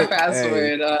Wi-Fi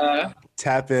password.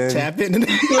 Tap in. It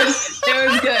was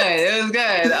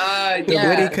good. The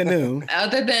Witty Canoe.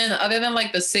 Other than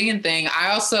like the singing thing,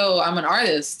 I'm an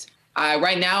artist.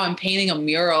 Right now I'm painting a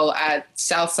mural at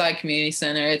Southside Community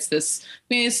Center. It's this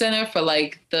community center for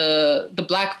like the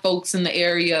Black folks in the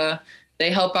area. They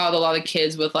help out a lot of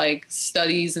kids with like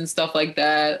studies and stuff like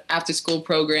that, after school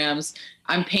programs.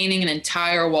 I'm painting an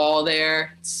entire wall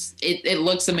there. It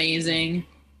looks amazing.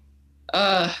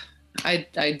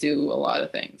 I do a lot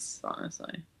of things,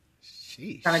 honestly.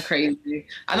 Kind of crazy.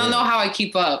 I don't know how I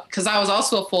keep up, because I was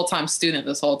also a full-time student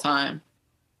this whole time.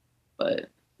 But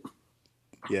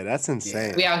yeah, that's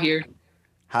insane. We out here.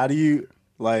 How do you,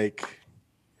 like,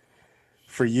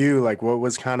 for you, like, what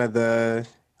was kind of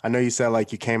I know you said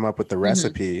like you came up with the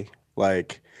recipe.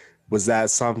 Like, was that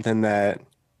something that,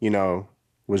 you know,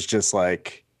 was just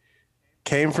like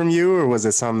came from you, or was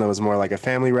it something that was more like a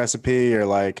family recipe, or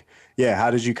like, yeah, how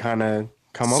did you kind of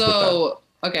come up with that?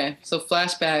 Okay, so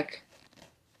flashback,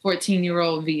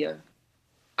 14-year-old Via.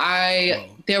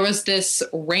 There was this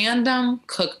random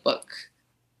cookbook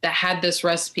that had this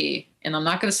recipe, and I'm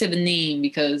not going to say the name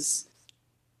because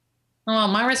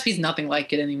my recipe's nothing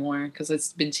like it anymore because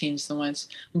it's been changed so much.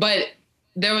 But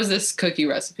there was this cookie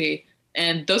recipe,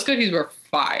 and those cookies were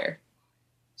fire.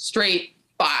 Straight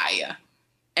fire.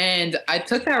 And I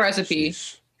took that recipe,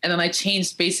 and then I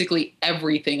changed basically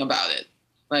everything about it.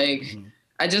 Like,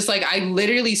 I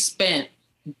literally spent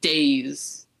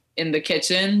days in the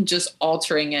kitchen just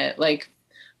altering it. Like,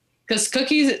 because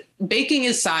baking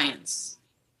is science.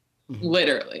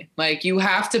 Literally. Like, you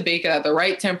have to bake it at the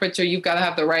right temperature. You've got to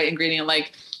have the right ingredient.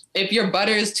 Like, if your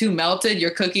butter is too melted, your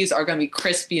cookies are going to be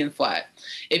crispy and flat.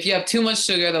 If you have too much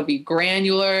sugar, they'll be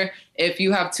granular. If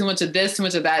you have too much of this, too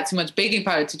much of that, too much baking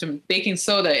powder, too much baking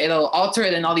soda, it'll alter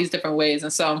it in all these different ways.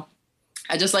 And so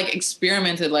I just like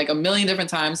experimented like a million different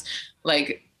times,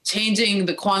 like changing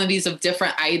the quantities of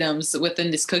different items within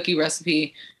this cookie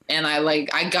recipe. And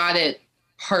I got it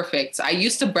perfect. I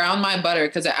used to brown my butter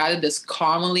because it added this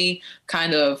caramely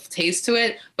kind of taste to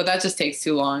it, but that just takes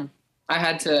too long. I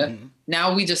had to,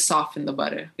 now we just soften the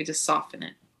butter. We just soften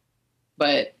it.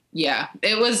 But yeah,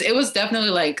 it was definitely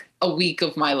like a week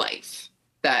of my life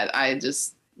that I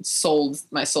just sold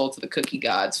my soul to the cookie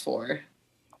gods for.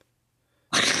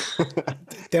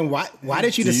 Then why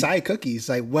did you decide cookies?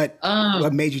 Like what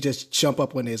made you just jump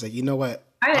up one day? It's like, you know what?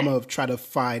 I'm gonna try to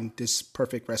find this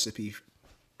perfect recipe.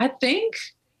 I think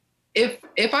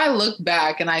if I look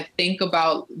back and I think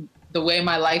about the way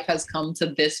my life has come to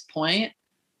this point,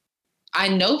 I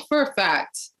know for a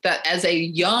fact that as a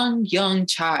young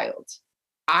child,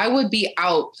 I would be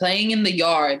out playing in the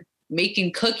yard,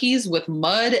 making cookies with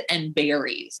mud and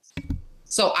berries.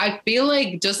 So I feel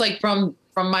like just like from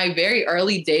my very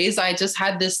early days, I just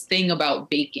had this thing about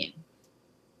baking.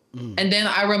 And then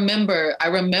I remember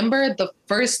the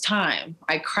first time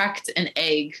I cracked an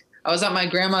egg. I was at my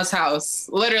grandma's house.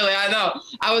 Literally, I know.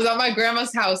 I was at my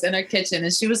grandma's house in her kitchen,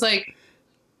 and she was like,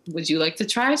 would you like to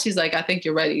try? She's like, I think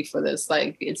you're ready for this.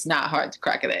 Like, it's not hard to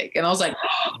crack an egg. And I was like,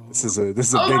 this is a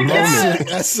big moment.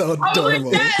 That's so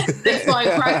adorable. So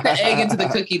I cracked the egg into the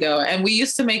cookie dough. And we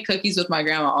used to make cookies with my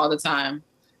grandma all the time.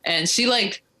 And she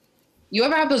like, you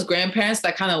ever have those grandparents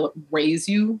that kind of raise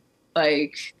you?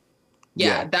 Like,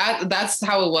 yeah. That's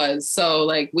how it was. So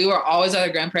like, we were always at our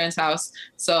grandparents' house.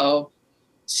 So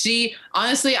she,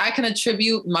 honestly, I can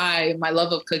attribute my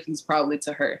love of cookies probably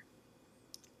to her.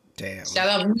 Damn. Shout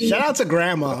out to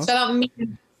grandma. Shout out me.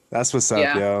 That's what's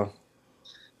up, yo.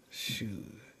 Shoot.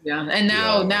 Yeah. And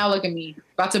now look at me.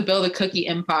 About to build a cookie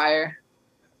empire.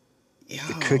 Yo,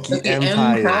 the cookie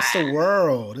empire. Across the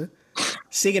world.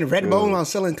 Singing Redbone while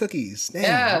selling cookies. Damn.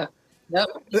 Yeah.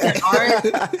 Yep.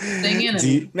 Art.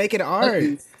 Singing. Making art.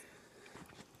 Cookies.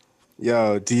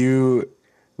 Yo,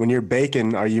 when you're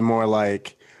baking, are you more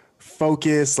like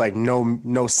focus, like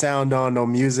no sound on, no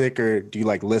music, or do you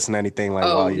like listen to anything like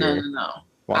while you're no.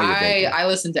 While you're baking? I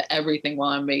listen to everything while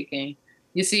I'm baking.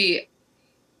 You see,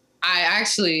 I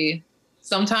actually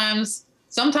sometimes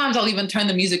I'll even turn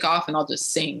the music off and I'll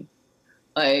just sing.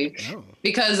 Like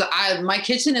because my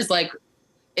kitchen is like,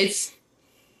 it's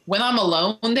when I'm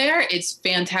alone there, it's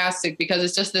fantastic because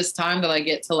it's just this time that I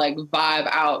get to like vibe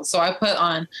out. So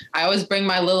I always bring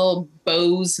my little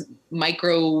Bose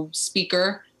micro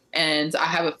speaker and I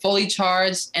have it fully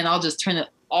charged and I'll just turn it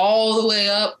all the way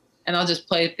up and I'll just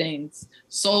play things.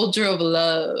 Soldier of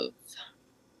Love.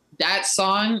 That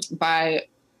song by,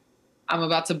 I'm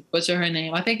about to butcher her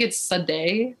name. I think it's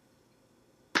Sade.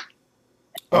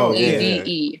 Oh,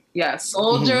 A-D-E. Yeah.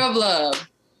 Soldier of Love.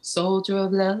 Soldier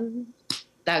of Love.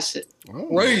 That shit.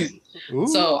 Crazy.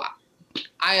 So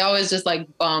I always just like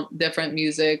bump different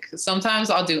music. Sometimes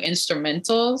I'll do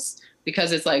instrumentals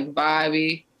because it's like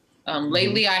vibey.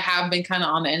 Lately I have been kind of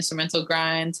on the instrumental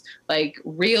grind, like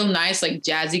real nice, like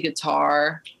jazzy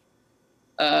guitar.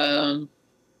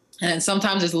 And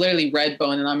sometimes it's literally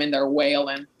Redbone and I'm in there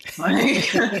wailing.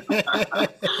 Like,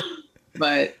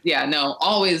 but yeah, no,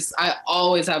 I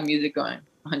always have music going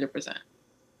 100%.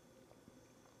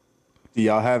 Do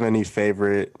y'all have any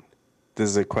favorite, this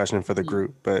is a question for the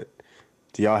group, but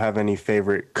do y'all have any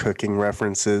favorite cooking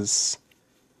references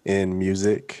in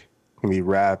music? It can be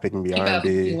rap, it can be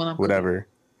R&B, whatever.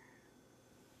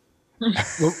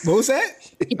 What was that?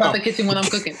 Keep out the kitchen when I'm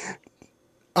cooking.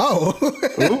 Oh.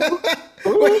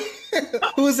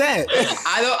 Who's that?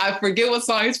 I forget what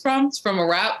song it's from. It's from a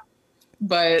rap,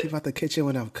 but Keep out the kitchen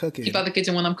when I'm cooking. keep out the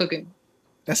kitchen when I'm cooking.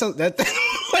 That's so that.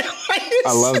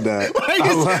 I love that.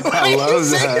 I love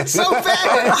that. So fast.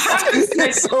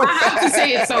 I have to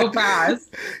say it so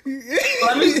fast.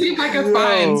 Let me see if I can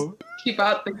find keep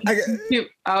out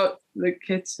the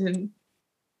kitchen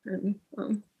and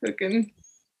I'm cooking.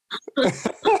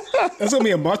 That's gonna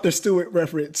be a Martha Stewart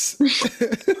reference.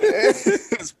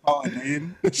 It's Paula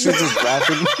Deen. She's just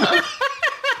rapping.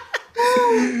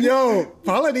 Yo,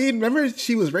 Paula Deen, remember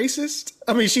she was racist?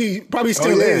 I mean, she probably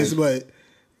still is, but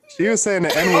she was saying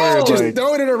the N-word, just like,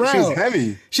 throwing it around. She was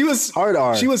heavy. She was hard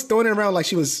R. She was throwing it around like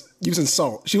she was using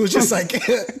salt. She was just like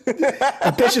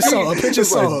a pinch of salt, a pinch of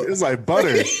salt. It was like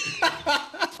butter.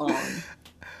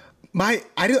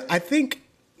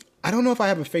 I don't know if I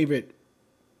have a favorite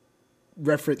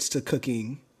reference to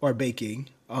cooking or baking.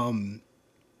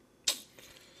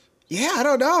 Yeah, I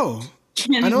don't know.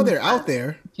 I know they're out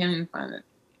there. Can't even find it.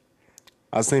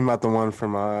 I was thinking about the one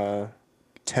from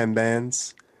 10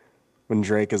 Bands when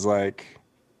Drake is like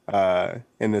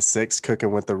in the 6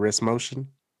 cooking with the wrist motion.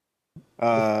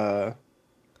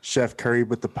 Chef Curry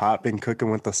with the pop and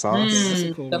cooking with the sauce. That's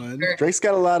a cool one. Drake's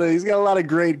got a lot of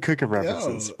great cooking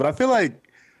references. Yo. But I feel like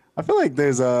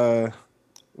there's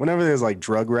whenever there's like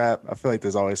drug rap, I feel like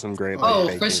there's always some great.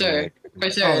 Like, for sure. For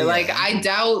sure. Oh, yeah. Like I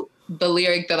doubt the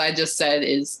lyric that I just said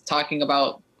is talking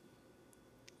about.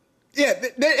 Yeah,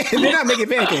 they're not making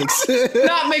pancakes.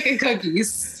 Not making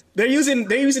cookies. They're using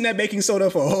that baking soda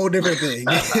for a whole different thing.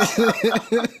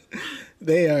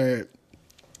 They are.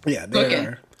 Yeah, they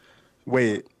are.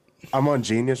 Wait, I'm on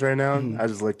Genius right now. I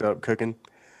just looked up cooking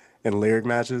and lyric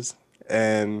matches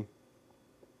and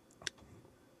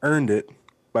Earned It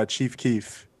by Chief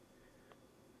Keef.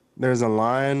 There's a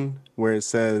line where it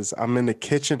says, "I'm in the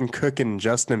kitchen cooking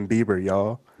Justin Bieber,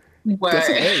 y'all." That's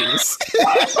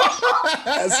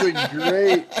a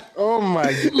great. Oh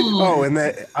my. Oh, and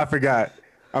that I forgot.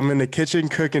 I'm in the kitchen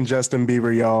cooking Justin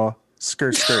Bieber, y'all.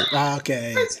 Skirt, skirt.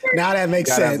 Okay, now that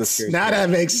makes sense. Now that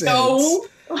makes sense. No.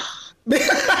 Skirt,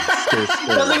 skirt.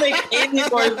 Doesn't make any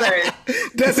more sense.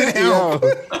 Doesn't help.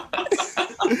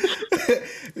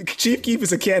 Chief Keef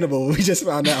is a cannibal. We just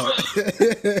found out.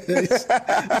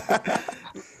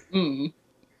 He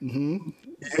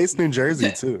hates New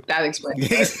Jersey too. That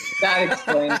explains it. That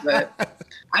explains it.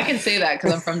 I can say that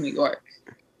because I'm from New York.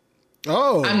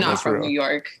 Oh, I'm not from New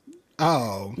York.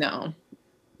 Oh, no,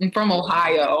 I'm from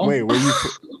Ohio. Wait, where you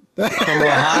from?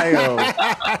 Ohio,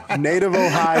 native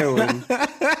Ohioan.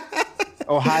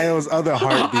 Ohio's other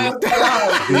heartbeat.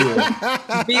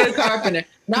 Via Carpenter.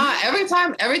 Nah, every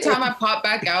time I pop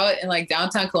back out in like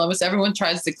downtown Columbus, everyone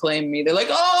tries to claim me. They're like,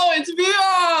 "Oh, it's Via."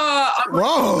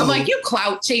 I'm like, "You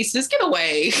clout chasers, get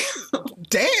away."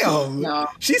 Damn. No.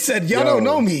 She said, "Y'all don't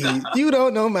know me. You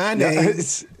don't know my name."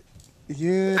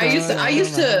 I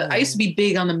used to be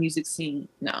big on the music scene.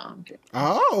 No, I'm kidding.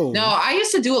 Oh. No, I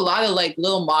used to do a lot of like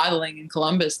little modeling in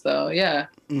Columbus though. Yeah.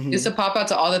 Used to pop out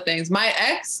to all the things. My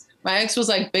ex was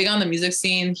like big on the music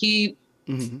scene. He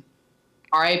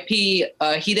R.I.P.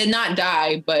 He did not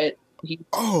die, but he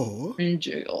in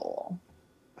jail.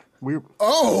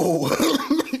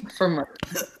 For murder.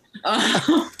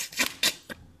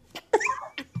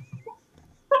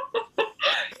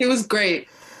 He was great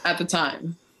at the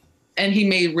time, and he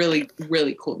made really,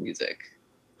 really cool music.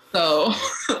 So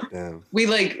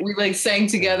we sang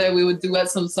together. We would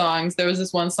duet some songs. There was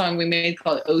this one song we made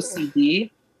called OCD,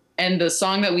 and the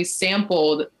song that we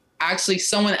sampled, actually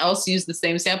someone else used the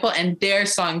same sample and their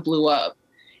song blew up.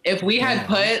 If we had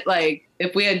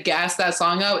if we had gassed that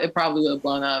song up, it probably would have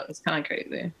blown up. It's kind of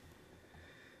crazy.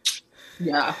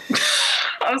 Yeah.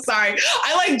 I'm sorry.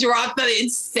 I like dropped that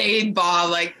insane bomb.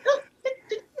 Like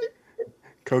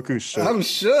Koku's shook. I'm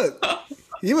shook.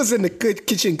 He was in the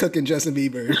kitchen cooking Justin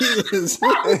Bieber. He was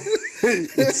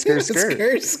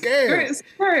skirt.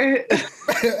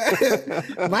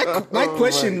 My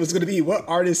question was going to be, what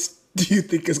artist do you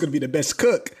think is going to be the best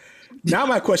cook? Now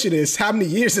my question is, how many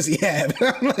years does he have?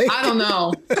 I don't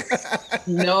know.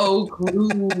 No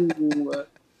clue.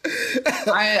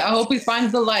 I hope he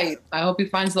finds the light. I hope he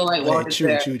finds the light while Like, he's true,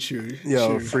 there. true.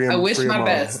 Yo, free him. I wish free my him all.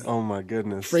 best. Oh my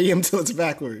goodness. Free him till it's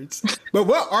backwards. But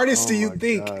what artist do you my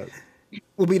think God.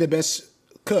 will be the best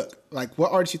cook? Like,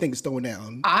 what artist you think is throwing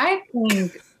down? I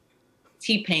think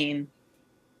T-Pain.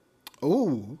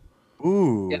 Ooh.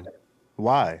 Ooh. Yeah.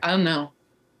 Why? I don't know.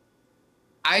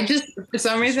 I just, for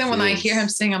some reason, when I hear him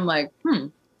sing, I'm like,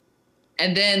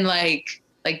 And then like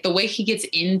the way he gets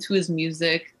into his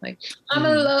music, like, I'm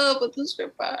in love with the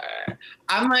stripper.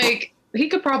 I'm like, he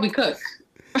could probably cook.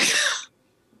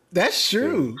 That's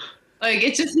true. Like,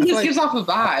 he just gives off a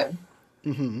vibe.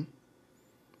 Mm-hmm.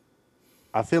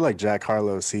 I feel like Jack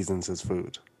Harlow seasons his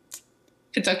food.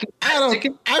 Kentucky I don't.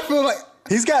 chicken. I feel like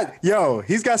He's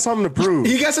got something to prove.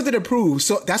 he got something to prove.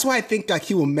 So that's why I think like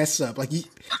he will mess up. Like you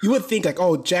would think like,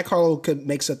 oh, Jack Harlow could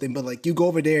make something, but like you go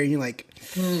over there and you're like,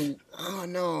 oh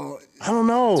no. I don't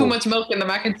know. Too much milk in the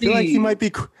mac and I cheese. feel like he might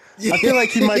be. I feel like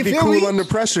he might You be feel cool me? under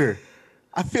pressure.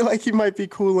 I feel like he might be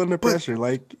cool under pressure.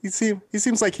 Like he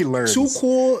seems like he learns. Too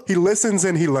cool. He listens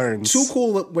and he learns. Too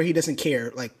cool where he doesn't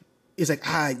care. Like it's like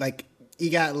like he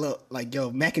got a little like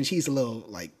yo mac and cheese a little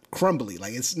like crumbly.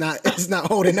 Like it's not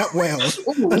holding up well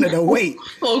under the weight.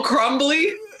 A little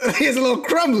crumbly. It's a little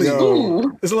crumbly.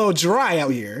 Ooh. It's a little dry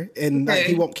out here, and like, Okay.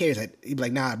 he won't care. He'd be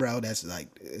like, "Nah, bro, that's like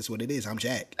it's what it is. I'm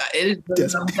Jack." It is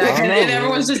Just- and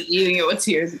everyone's just eating it with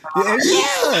tears.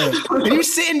 Yeah, and you're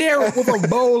sitting there with a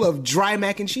bowl of dry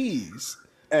mac and cheese.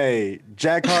 Hey,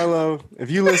 Jack Harlow,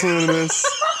 if you listen to this,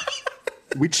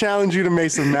 we challenge you to make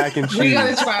some mac and cheese. We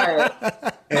gotta try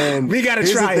it. And We gotta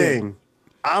here's try the it. thing.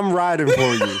 I'm riding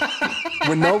for you.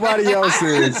 When nobody else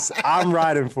is, I'm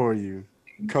riding for you.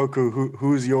 Koku,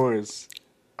 who's yours?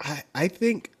 I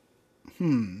think,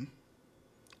 You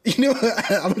know,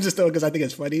 what? I'm just throwing because I think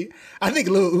it's funny. I think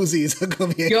Lil Uzi is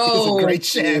gonna be is a great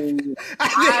chef.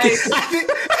 I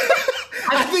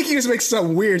think he just makes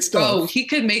some weird stuff. Bro, he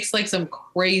could make like some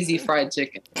crazy fried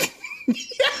chicken.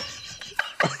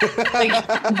 Like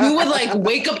you would like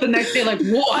wake up the next day like,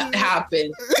 what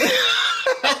happened?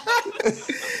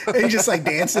 And he's just like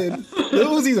dancing.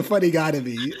 Lil Uzi's a funny guy to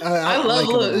me. I love like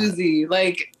him a Lil lot. Uzi.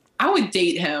 Like I would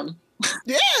date him.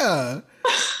 Yeah.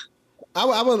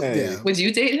 I would. Hey. Yeah. Would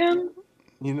you date him?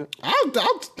 You know,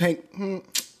 I'll paint.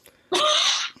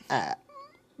 I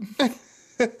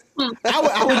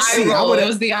would see. Eye I roll. would. It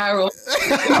was the eye roll.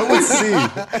 I would see.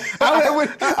 I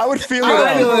would feel I it would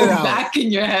out. feel it Go out. back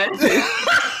in your head.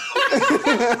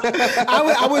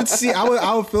 I would see.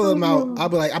 I would fill him out. I'll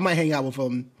be like, I might hang out with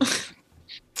him. I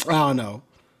don't know.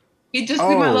 He'd just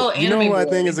be my little Oh, anime you know who I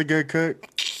boy. think is a good cook?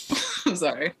 I'm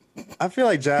sorry. I feel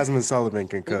like Jasmine Sullivan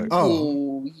can cook. Oh.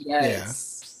 Ooh,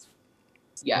 yes.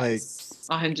 Yes.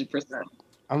 100%.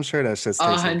 I'm sure that shit's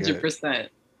tasting good. 100%.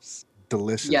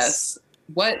 Delicious. Yes.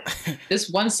 What this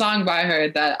one song by her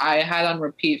that I had on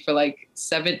repeat for like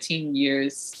 17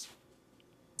 years,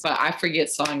 but I forget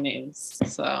song names,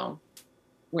 so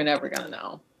we're never gonna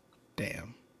know.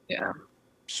 Damn. Yeah.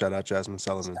 Shout out Jasmine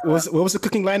Sullivan. What was the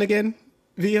cooking line again?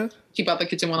 Via? Keep out the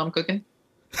kitchen when I'm cooking.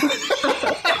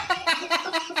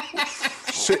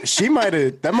 She might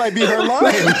have. That might be her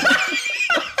line.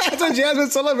 That's a Jasmine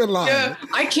Sullivan line. Yeah,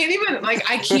 I can't even I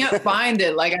can't find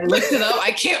it. Like I looked it up,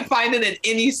 I can't find it in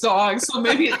any song. So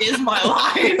maybe it is my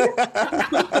line.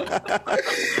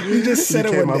 You just said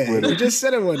You it came one up day. with it. You just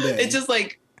said it one day. It just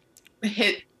like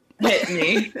hit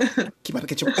me. Keep out the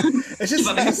kitchen. It's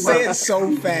just you say it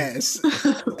so fast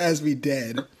as we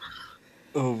dead.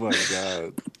 Oh my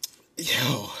god,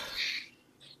 Yo.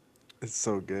 it's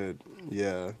so good.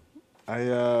 Yeah,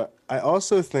 I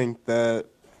also think that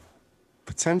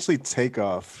potentially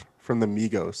Takeoff from the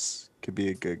Migos could be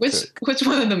a good cook. Which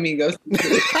one of the Migos?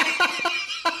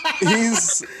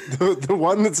 He's the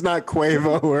one that's not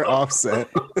Quavo or Offset.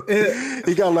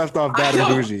 He got left off Bad and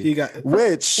Bougie. He got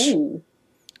Which, Ooh.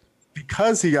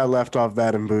 because he got left off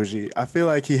Bad and Bougie, I feel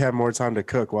like he had more time to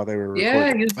cook while they were recording.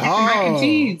 Yeah, he was making mac and Oh.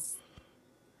 cheese.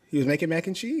 he was making mac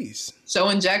and cheese.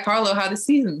 Showing Jack Harlow how to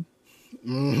season.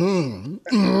 You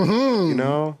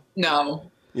know?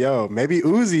 No. Yo, maybe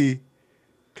Uzi,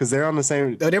 because they're on the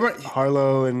same, Oh, they were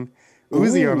Harlow and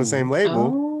Uzi are on the same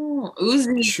label. Oh,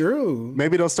 Uzi. true.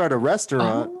 Maybe they'll start a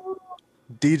restaurant. Oh.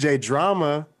 DJ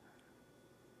Drama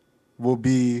will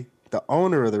be the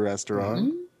owner of the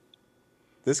restaurant. Mhm.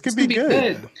 This could This be could be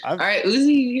good. good. I've- All right,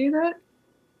 Uzi, you hear that?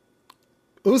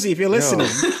 Uzi, if you're listening,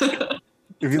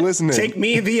 If you listen to take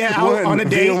me and Via out on a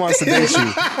date. Via wants to date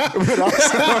you. But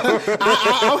also,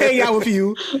 I'll hang out with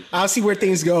you. I'll see where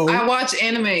things go. I watch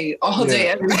anime all day,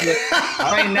 Yeah. every day.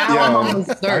 Right now, yo, I'm on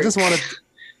the I search.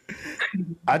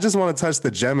 just want to touch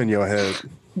the gem in your head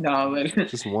No, but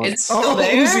just once. it's still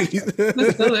there. Uzi.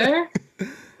 It's still there.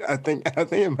 I think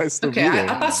it might still Okay, be I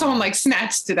there. thought someone like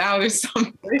snatched it out or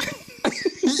something.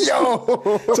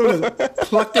 Yo! Someone just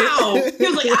plucked Ow! it, He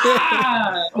was like,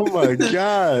 ah! Oh my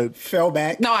god. fell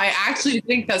back. No, I actually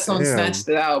think that someone Damn. snatched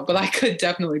it out, but I could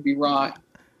definitely be wrong.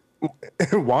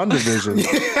 WandaVision.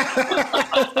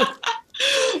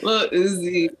 Look,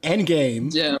 Uzi.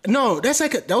 Endgame. Yeah. No,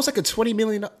 that was like a $20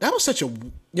 million. That was such a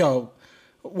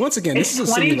Once again, It's this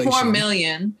is a 24 simulation.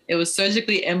 million. It was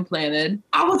surgically implanted.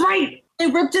 I was right. They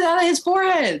ripped it out of his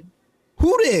forehead.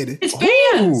 Who did? His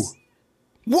fans.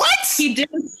 What? He did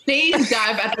a stage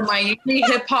dive at the Miami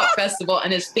Hip Hop Festival,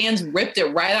 and his fans ripped it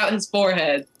right out his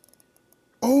forehead.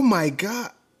 Oh my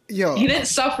god. Yo. He didn't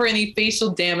suffer any facial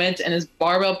damage, and his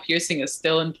barbell piercing is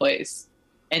still in place.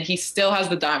 And he still has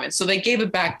the diamond. So they gave it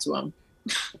back to him.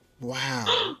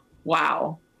 Wow.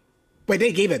 Wow. Wait,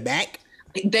 they gave it back?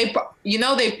 They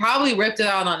probably ripped it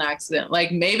out on accident.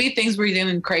 Like maybe things were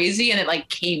getting crazy and it like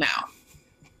came out.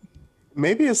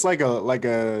 Maybe it's like a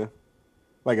Lego.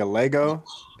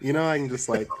 You know, I can just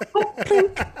like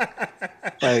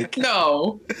like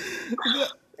No.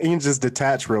 you can just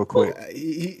detach real quick.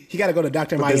 He got to go to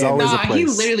Dr. But there's Miami. always a Nah, he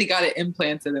place. literally got it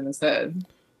implanted in his head.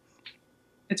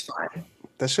 It's fine.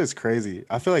 That shit's crazy.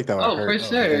 I feel like that would Oh, hurt for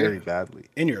sure. very badly.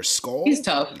 In your skull? He's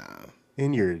tough. Nah.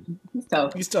 In your He's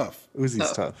tough. He's tough. Uzi's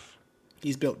Tough. tough.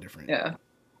 He's built different. Yeah.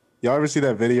 Y'all ever see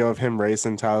that video of him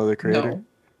racing Tyler the Creator? No.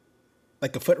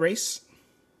 Like a foot race?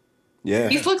 Yeah.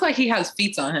 He looks like he has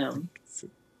feet on him.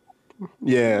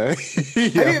 Yeah. Have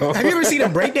you ever seen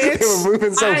him break They dance? were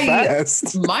moving so I-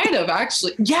 fast. Might have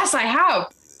actually. Yes, I have.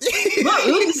 Look,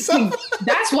 Uzi,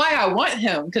 that's why I want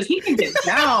him, because he can get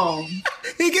down.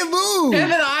 He can move.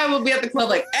 Him and I will be at the club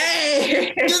like,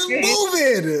 hey. Just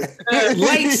moving.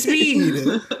 Light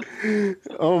speed.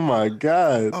 Oh my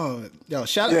god. Oh, yo,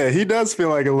 shout Yeah, he does feel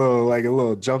like a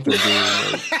little jumping dude.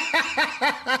 Like,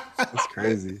 that's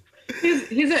crazy.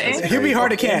 He's an out. He'll be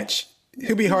hard to catch.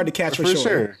 He'll be hard to catch for,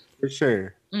 sure. For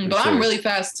sure. But I'm really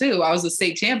fast too. I was a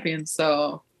state champion,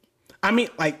 so I mean,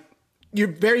 like, you're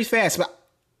very fast, but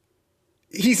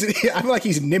I feel like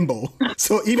he's nimble.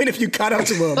 So even if you cut up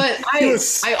to him, but he'll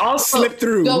I also slip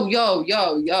through.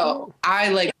 Yo. I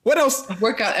like What else?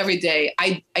 work out every day.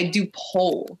 I do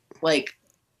pole, like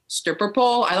stripper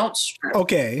pole. I don't strip,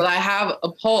 Okay. but I have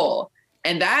a pole.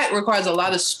 And that requires a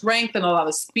lot of strength and a lot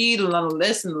of speed, and a lot of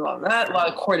this and a lot of that, a lot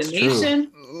of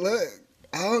coordination. Look,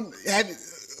 I'm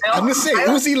gonna say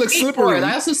Uzi looks skateboard. slippery.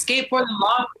 I also skateboard and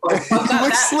longboard. He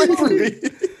looks slippery.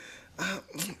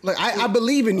 Look, I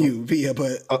believe in you, Via,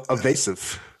 but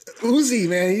Evasive. Uzi,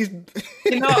 man, he's I'm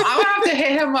gonna have to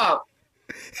hit him up.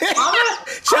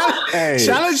 Hey.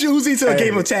 challenge Uzi to a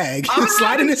game of tag.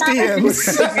 Slide in his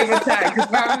DMs. Give a tag, 'cause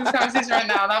we're having this conversation right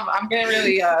now, and I'm getting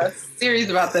really serious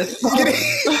about this.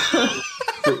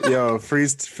 Yo,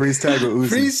 freeze tag with Uzi.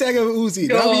 Freeze tag of Uzi.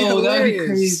 That'd be Yo, hilarious. that'd be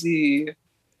crazy.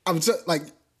 I'm just like,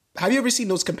 have you ever seen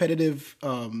those competitive?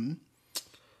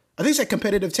 I think it's like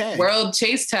competitive tag. World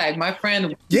chase tag, my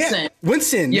friend. Yeah,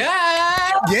 Winston. Yeah.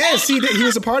 Yes, he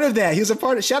was a part of that. He was a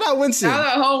part of. Shout out Winston. Shout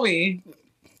out, homie.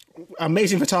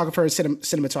 Amazing photographer,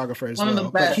 cinematographer as One of well. the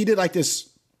But best. he did like this.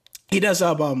 He does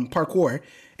parkour,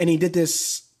 and he did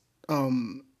this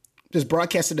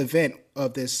broadcasted event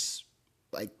of this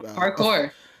like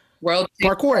Parkour. World chase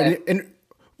parkour, tag. and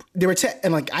they were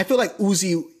and like I feel like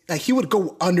Uzi, like he would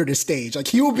go under the stage, like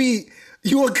he would.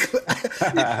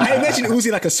 I imagine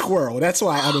Uzi like a squirrel. That's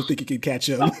why I don't think you can catch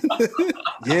him.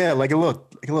 Yeah, like a little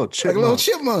chipmunk. Like a little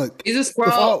chipmunk. He's a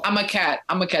squirrel. I'm a cat.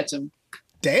 I'm gonna catch him.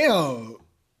 Damn.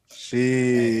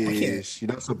 Sheesh.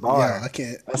 That's a bar. Yeah, I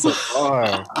can't. That's a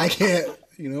bar. I can't.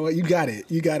 You know what? You got it.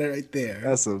 You got it right there.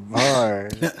 That's a bar.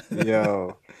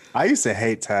 Yo. I used to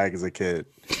hate tag as a kid.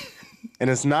 And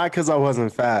it's not because I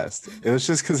wasn't fast. It was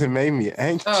just because it made me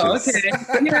anxious. Oh, okay.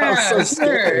 I'm Yeah, so sure.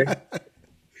 scared.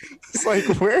 It's like,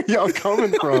 where are y'all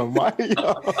coming from? Why are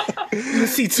y'all You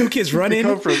see two kids you running.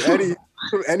 come from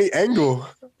any angle?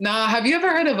 Nah, have you ever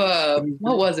heard of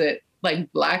what was it?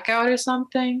 Like Blackout or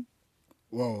something?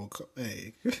 Whoa,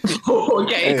 hey.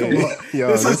 Okay. Hey,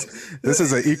 yo, this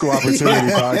is an equal opportunity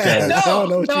podcast. I don't know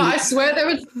No, what no, you- I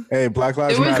swear Hey, Black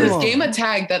Lives there was Matter. this game of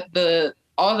tag that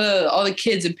all the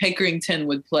kids in Pickerington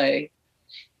would play.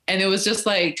 And it was just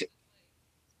like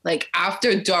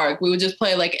after dark, we would just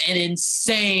play like an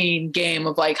insane game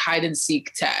of like hide and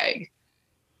seek tag,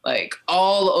 like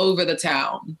all over the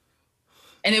town.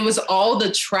 And it was all the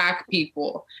track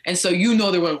people. And so,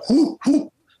 they were whoop,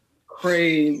 whoop,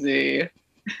 crazy.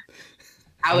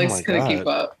 Alex my couldn't God. keep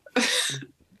up.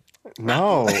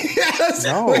 No, Yes.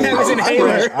 no. What happens in I Halo?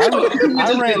 ran Just be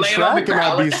laying on the track and I'd be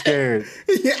ground. scared.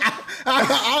 Yeah,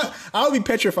 I'll be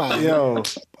petrified. Yo,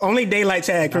 Only daylight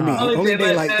tag for me. Only Only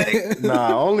daylight daylight. tag.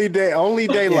 nah, only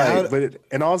daylight,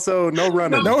 and also no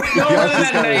running. No- No Y'all one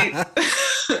just at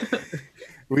gotta- night.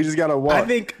 we just gotta walk. I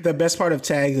think the best part of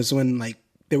tag is when like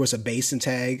there was a base in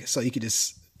tag, so you could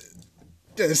just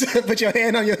put your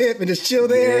hand on your hip and just chill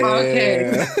there. Yeah.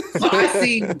 Okay. So I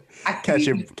see.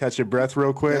 catch your breath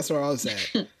real quick. That's where I was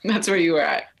at. That's where you were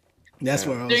at. That's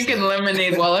where I was. Drinking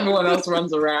lemonade while everyone else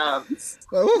runs around.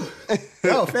 Ooh,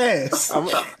 oh, fast.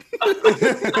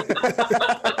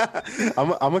 I'm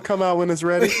gonna come out when it's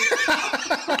ready.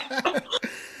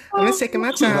 I'm just taking my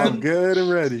I'm time. good and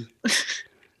ready.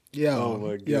 Yo, Oh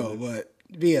my yo, goodness. but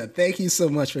Via, thank you so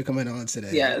much for coming on today.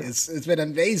 Yes. It's been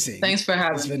amazing. Thanks for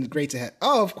having It's me. been great to have.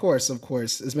 Oh, of course.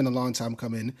 It's been a long time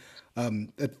coming. The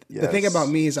thing Yes. about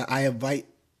me is that I invite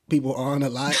people on a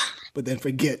lot, but then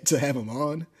forget to have them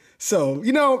on. So if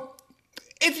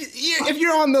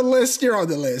you're on the list, you're on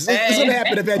the list. It's gonna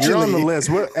happen eventually. You're on the list.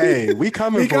 We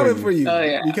coming We for coming you. for you. Oh,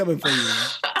 yeah. We coming for you.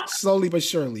 Slowly but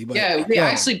surely. But Yeah, we yo,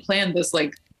 actually planned this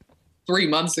like 3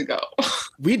 months ago.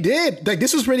 we did. Like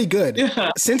this was really good.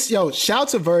 Yeah. Shout out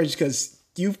to Verge because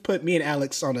you've put me and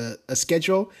Alex on a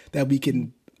schedule that we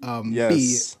can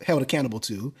Yes. be held accountable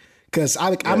to. Because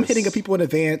I'm Yes. hitting up people in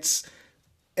advance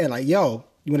and like, yo,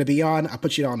 you want to be on? I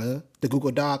put you on the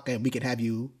Google Doc and we can have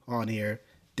you on here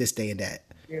this day and that.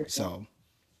 So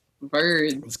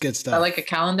Birds. it's good Is stuff. that like a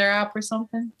calendar app or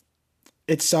something?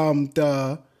 It's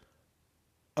a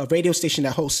radio station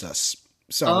that hosts us.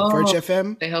 So Oh. Verge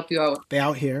FM, They help you out. they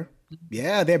out here.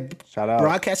 Yeah, they're Shout out.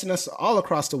 broadcasting us all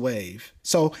across the wave.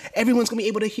 So everyone's gonna be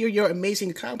able to hear your amazing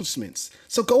accomplishments.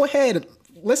 So go ahead,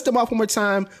 list them off one more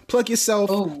time. Plug yourself.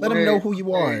 Let them know who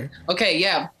you are. Okay,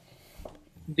 yeah.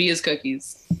 Via's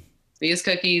Cookies. Via's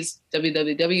Cookies,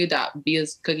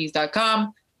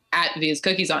 www.viascookies.com. At Via's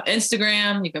Cookies on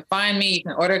Instagram. You can find me. You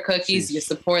can order cookies. Sheesh. You're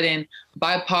supporting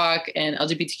BIPOC and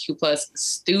LGBTQ plus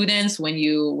students when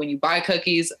you buy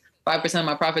cookies. 5% of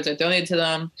my profits are donated to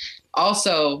them.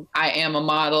 Also, I am a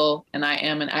model and I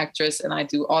am an actress and I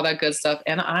do all that good stuff.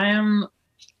 And I'm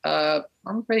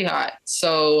pretty hot.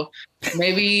 So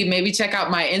maybe check out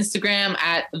my Instagram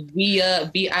at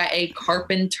VIA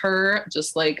Carpenter,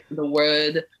 just like the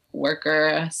word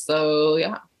worker. So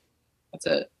yeah, that's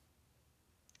it.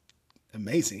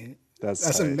 Amazing. That's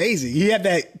That's tight. amazing. You have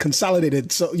that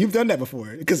consolidated. So you've done that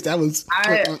before because that was.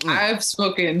 I've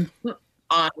spoken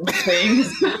on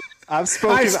things. I've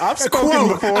spoken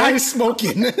quote, before. I've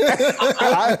spoken.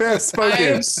 I have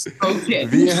spoken. I've spoken.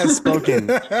 Via has spoken.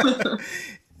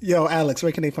 Yo, Alex,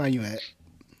 where can they find you at?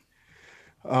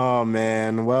 Oh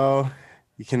man. Well,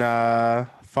 you can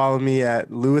follow me at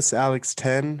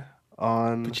LewisAlex10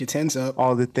 on Put your tens up.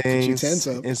 all the things. tens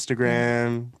up.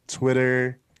 Instagram,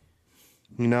 Twitter,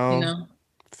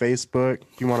 Facebook.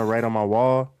 If you want to write on my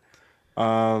wall.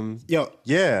 Yo,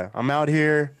 Yeah, I'm out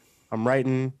here. I'm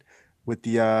writing with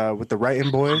the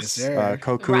writing boys. Yes, sir.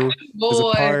 Koku is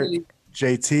a part. Boy.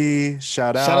 JT,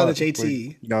 shout out. Shout out to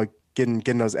JT. We're,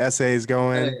 getting those essays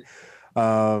going.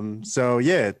 So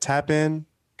yeah, tap in,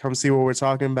 come see what we're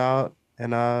talking about,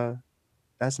 and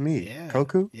that's me, Yeah.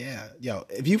 Koku. Yeah, yo,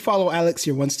 if you follow Alex,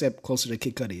 you're one step closer to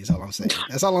Kid Cudi. Is all I'm saying.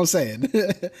 That's all I'm saying.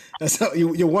 That's how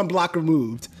you're one block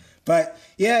removed. But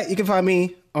yeah, you can find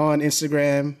me on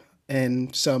Instagram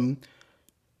and some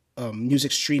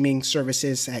music streaming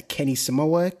services at Kenny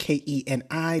Samoa,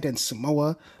 KENI, then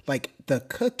Samoa, like the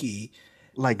cookie,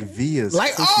 Like Via's,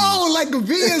 like cookies. like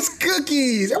Via's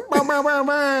cookies. Bow, bow, bow,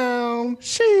 bow.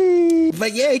 Sheesh.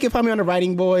 But yeah, you can find me on the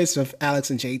Writing Boys with Alex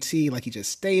and JT, like you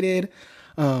just stated.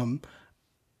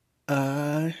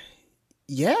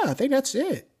 Yeah, I think that's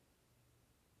it.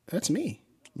 That's me.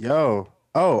 Yo.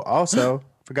 Oh, also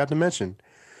forgot to mention,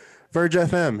 Verge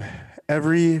FM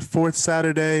every fourth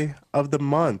Saturday of the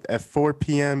month at 4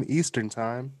 p.m. Eastern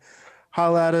time.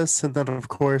 Holla at us, and then of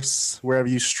course wherever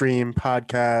you stream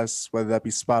podcasts, whether that be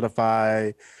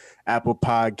Spotify, Apple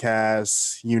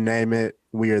Podcasts, you name it,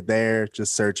 we are there.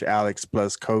 Just search Alex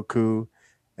plus Koku,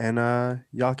 and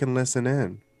y'all can listen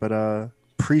in. But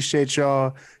appreciate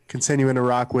y'all continuing to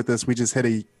rock with us. We just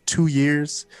hit 2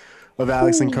 years of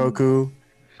Alex and Koku.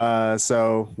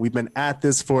 So we've been at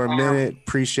this for a minute.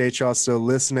 Appreciate y'all still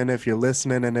listening. If you're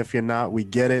listening, and if you're not, we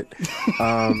get it.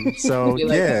 So You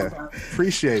like yeah, that?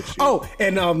 appreciate you. Oh,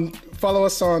 and follow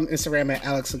us on Instagram at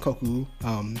Alex and Koku.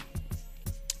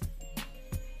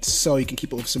 So you can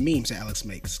keep up with some memes that Alex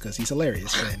makes because he's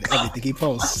hilarious and everything he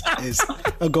posts is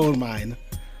a gold mine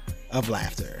of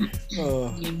laughter.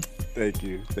 Thank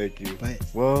you. But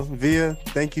Well, Via,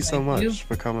 thank you so Thank much you.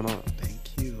 for coming on.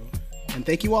 thank you. And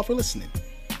thank you all for listening.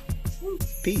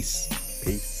 Peace.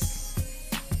 Peace.